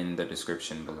are in the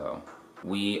description below.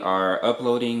 We are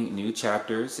uploading new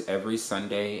chapters every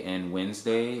Sunday and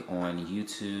Wednesday on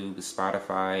YouTube,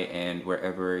 Spotify, and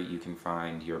wherever you can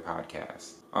find your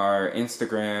podcast. Our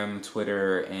Instagram,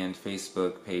 Twitter, and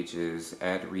Facebook pages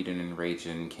at Reading and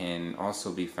Raging can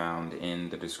also be found in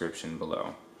the description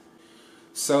below.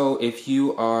 So if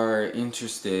you are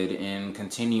interested in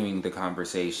continuing the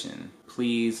conversation,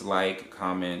 please like,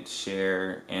 comment,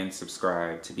 share, and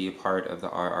subscribe to be a part of the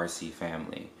RRC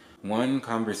family. One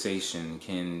conversation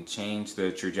can change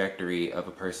the trajectory of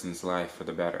a person's life for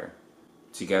the better.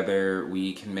 Together,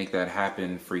 we can make that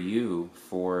happen for you,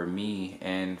 for me,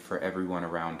 and for everyone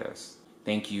around us.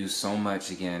 Thank you so much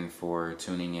again for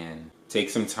tuning in. Take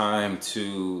some time to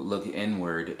look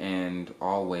inward and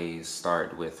always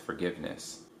start with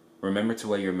forgiveness. Remember to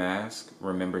wear your mask,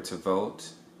 remember to vote,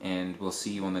 and we'll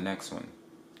see you on the next one.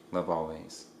 Love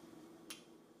always.